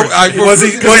 Well, Was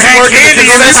he had working candy in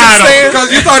his title. Because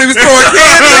you thought he was throwing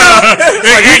candy out.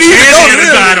 Like, you need to go in the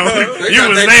there. title. They You got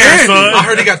was that there, candy. son. I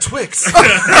heard he got Twix. Ooh,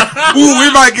 we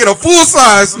might get a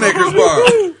full-size Snickers bar.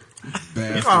 You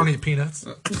know I don't eat peanuts.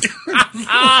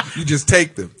 You just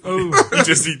take them. Ooh, You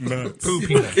just eat nuts. poo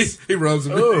peanuts. He rubs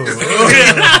them in.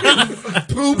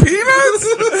 Poo peanuts?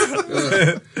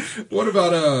 What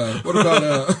about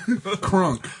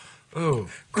Crunk? Oh,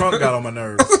 Crunk got on my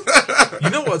nerves. you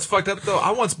know what's fucked up though?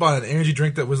 I once bought an energy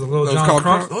drink that was a little That was John called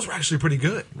Crunk. Crunk? Those were actually pretty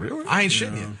good. Really? I ain't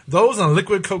shitting you. Those and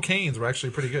liquid cocaines were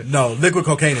actually pretty good. No, liquid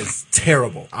cocaine is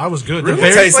terrible. I was good. It The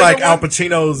berry tastes like flavor Al one?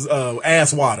 Pacino's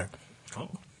ass water.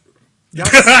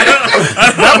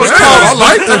 That was called. I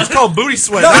like that. It was called Booty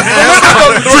Sweat. Y'all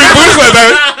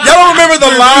don't remember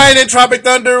the line in Tropic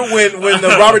Thunder when the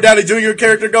Robert Downey Jr.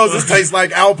 character goes, "This tastes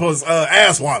like Alpa's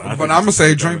ass water." But I'm going to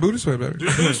say drink booty sweat, baby.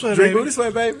 Drink booty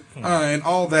sweat, baby. And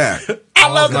all that. I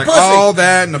love the Like pussy. all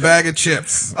that and a bag of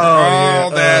chips.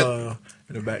 All that.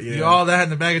 In the back, yeah. You all that in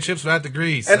the bag of chips without the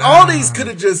grease. And all these could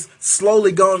have just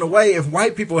slowly gone away if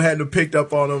white people hadn't have picked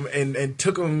up on them and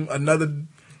took them another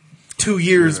 2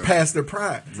 years past their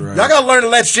prime. Right. Y'all gotta learn to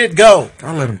let shit go.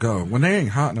 I'll let them go. When they ain't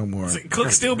hot no more. Cook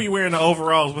still be wearing the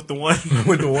overalls with the one.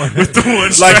 With the one,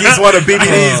 one like he's one of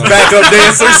BBD's backup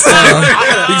dancers.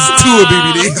 He's 2 of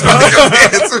BBDs.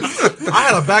 I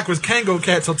had a backwards Kango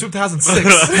cat till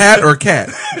 2006. Hat or cat?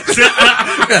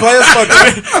 Play us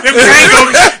fucking.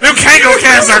 Them Kango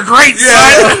cats are great,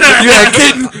 son. You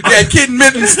had kitten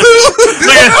mittens too.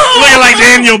 Looking like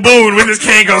Daniel Boone with his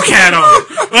Kango cat on.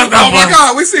 What the Oh my fuck?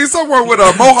 God, we seen someone with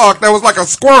a mohawk that was like a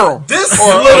squirrel. This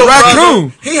or little a raccoon.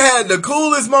 brother, he had the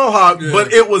coolest mohawk,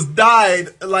 but it was dyed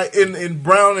like in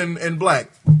brown and black.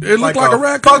 It looked like a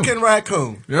raccoon. Fucking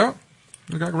raccoon. Yeah,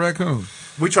 looked like a raccoon.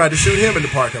 We tried to shoot him in the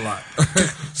parking lot.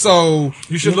 So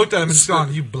You should have looked at him and just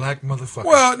gone, "You black motherfucker."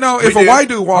 well, no, if a did. white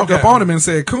dude walked up Okay. on him and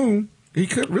said "coon," he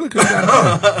really couldn't have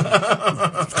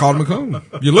got it. Called him a coon.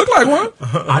 You look like one.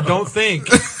 I don't think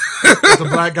that the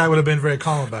black guy would have been very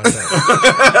calm about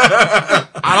that.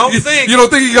 I don't think. You don't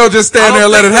think he go just stand there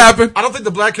and let it happen? I don't think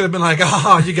the black could have been like,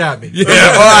 "Oh, you got me." Yeah,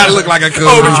 well, I look like a coon.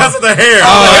 Oh, because of the hair.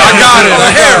 I got it.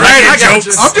 The hair, right? I got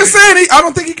you. I'm just saying. I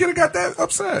don't think he could have got that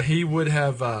upset. He would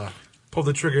have pulled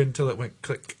the trigger until it went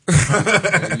click.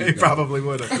 He probably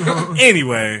would have.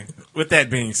 Anyway, with that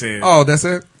being said, Oh, that's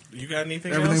it. you got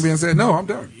anything Everything else? being said, no, I'm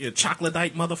done. You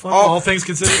chocolate-ite motherfucker. All things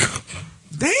considered.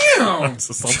 Damn. I'm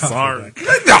so sorry.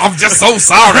 I'm just so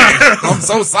sorry. I'm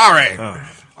so sorry.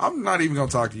 I'm not even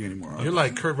gonna talk to you anymore. You're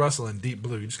like Kurt Russell in Deep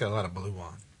Blue. You just got a lot of blue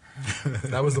on.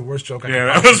 That was the worst joke I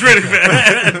Yeah, could that was really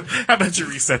bad. How about you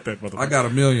reset that motherfucker? I got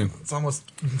 $1 million. It's almost.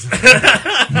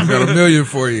 I got $1 million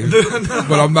for you,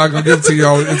 but I'm not gonna give it to you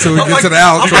until we get to the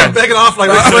I'm like outro. begging off like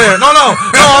Ric Flair. No,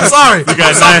 I'm sorry.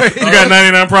 You got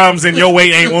 99 problems and your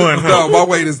weight ain't one. Huh? No, my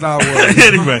weight is not one,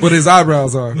 Anyway. but his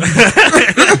eyebrows are.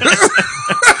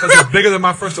 That's bigger than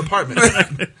my first apartment.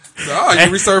 Oh,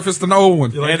 you resurfaced an old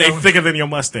one. like And they that one? thicker than your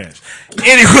mustache.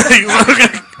 Anyway,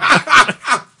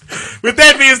 with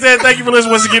that being said, thank you for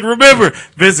listening once again. Remember,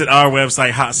 visit our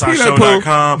website,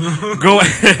 hotsauceshow.com. Go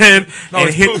ahead No, and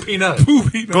it's hit Poo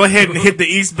Peanut. Go ahead and hit the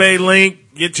East Bay link.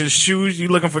 Get your shoes. You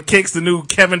looking for kicks? The new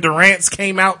Kevin Durant's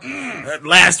came out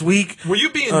last week. Were you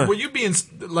being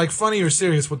like funny or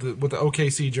serious with the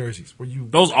OKC jerseys? Were you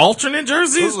Those alternate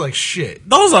jerseys? those are like shit?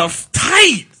 Those are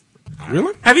tight.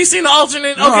 Really? Have you seen the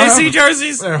alternate I OKC haven't.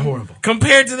 jerseys? They're horrible.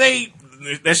 Compared to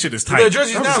that shit is tight. Their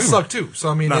jerseys now suck too. So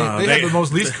I mean, Nah, they have the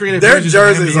most least creative. Their jerseys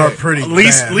in the jerseys NBA. are pretty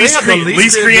least bad. least, They have the cre- least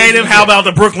least creative creative. jerseys. How about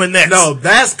the Brooklyn Nets? No,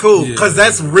 that's cool because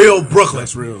that's real Brooklyn.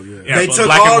 That's real. Yeah. Yeah, They but took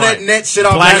black and all white. that net shit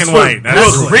off. Black That's and white. for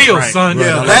That's Brooklyn. real, right. son.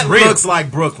 Yeah, That's that real. looks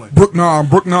like Brooklyn. Brook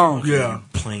Nom. Yeah.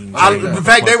 Plain. In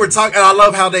fact, they were talking. I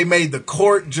love how they made the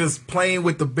court just playing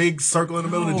with the big circle in the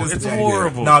middle. No, Just it's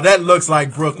horrible. No, that looks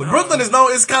like Brooklyn. Brooklyn is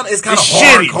it's kind of It's hardcore.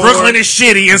 shitty. Brooklyn is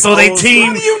shitty, and so they Oh, team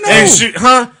how do you know? and shoot,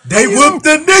 huh? They whooped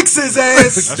the Knicks' ass,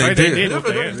 That's right, they did.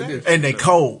 did. and they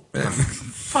cold.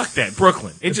 Fuck that,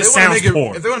 Brooklyn. It If just they wanna sounds make it-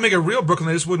 poor. If they want to make it real Brooklyn,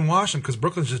 they just wouldn't wash them because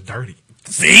Brooklyn's just dirty.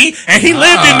 See, and he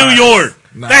lived in New York.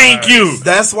 Thank you.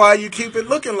 That's why you keep it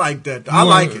looking like that. I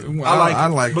like it. I like it. I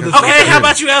like But it. the- Okay, how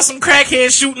about you have some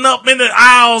crackheads shooting up in the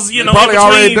aisles? You know, probably in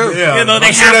already between, do. Yeah, you know, they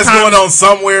I'm sure that's halftime- going on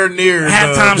somewhere near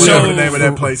halftime whatever show. the name of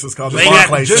that place is called. The They got-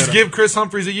 Barclays Just Center. give Chris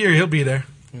Humphries a year; he'll be there.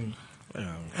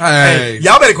 Hey,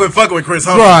 Y'all better quit fucking with Chris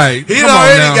Humphries. Right. He Come on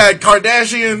already now. got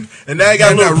Kardashian, and now he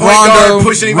got And a little that point Rondo guard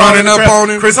pushing him running out of the up crowd. on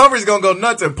him. Chris Humphries gonna go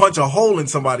nuts and punch a hole in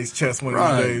somebody's chest one of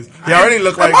Right. these days. He already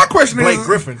look And like my question Blake is,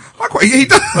 Griffin. He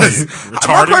does. My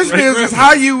Retarded question Blake is Griffin.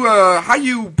 how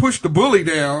you push the bully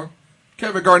down,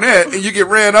 Kevin Garnett, and you get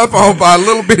ran up on by a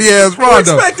little bitty ass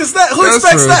Rondo. Who expects that? Who That's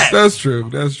expects true. that? That's true.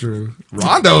 That's true.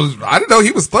 Rondo's. I didn't know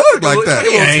he was thug like He's a that.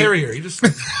 little ain't. terrier. He just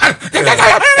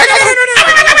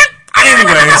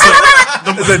Anyway, so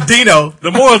It's a Dino.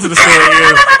 the moral to the story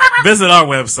is visit our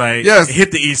website. Yes.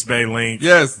 Hit the East Bay link.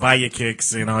 Yes. Buy your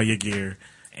kicks and all your gear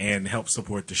and help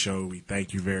support the show. We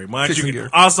thank you very much. Kicks You and can gear.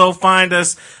 also find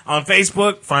us on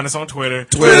Facebook. Find us on Twitter.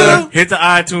 Twitter. Hit the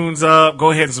iTunes up.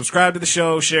 Go ahead and subscribe to the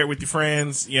show. Share it with your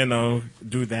friends. You know,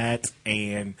 do that.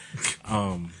 And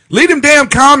Leave them damn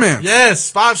comments.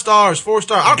 yes, 5 stars, 4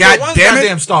 stars. I don't God care one damn it.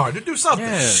 goddamn star. Do something.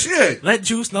 yeah, Shit. let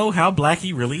Juice know how black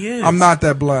he really is. I'm not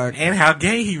that black. And how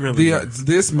gay he really is.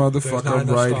 This There's not motherfucker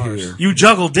enough right stars. here. You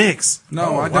juggle dicks.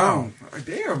 No, I wow. don't.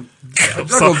 Damn. I'm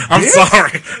sorry. I'm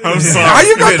sorry. How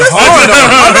you got hit this? hard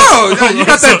I know. You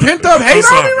got that pent up hate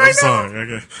I'm on me right sorry. now.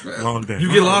 I'm sorry. Okay. Long day.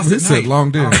 You get lost He at said night.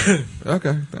 long dick.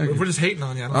 Okay, thank you. We're just hating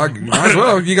on you. Might as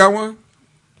well. You got one?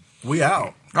 We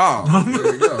out. Oh,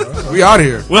 there you go. We out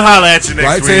here. We'll holler at you next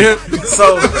Right, week. say it.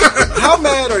 So, how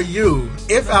mad are you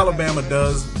if Alabama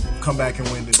does come back and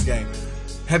win this game?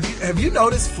 Have you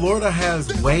noticed Florida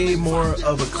has way more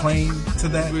of a claim to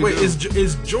that? Wait, is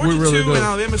Georgia We really 2 do. and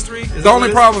Alabama 3? The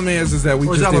only problem is that we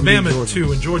Or is just didn't beat Alabama Georgia.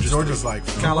 2 and Georgia's Georgia's 3? like,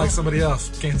 Kind of like somebody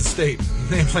else, Kansas State.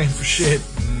 They ain't playing for shit.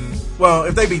 well,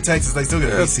 if they beat Texas, they still get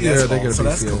a Yeah, BCS yeah, bowl, they get a so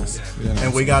that's BCS. cool. Yeah.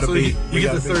 And we got to So beat. you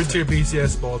get the third tier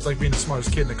BCS bowl. It's like being the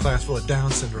smartest kid in a class full of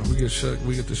Down syndrome. We get shook.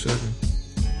 We get the sugar.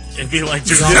 It'd be like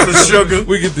Juice. Get the sugar.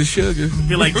 We get the sugar.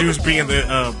 Be like Juice being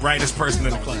the brightest person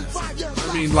in the class.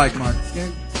 I mean, like my.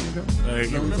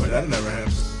 That never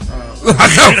happened. I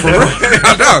know, for real.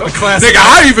 I know. Nigga,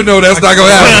 I even know that's not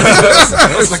gonna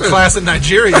happen. That's a class in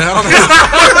Nigeria. I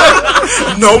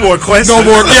don't know. No more questions. No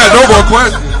more. Yeah, no more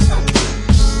questions.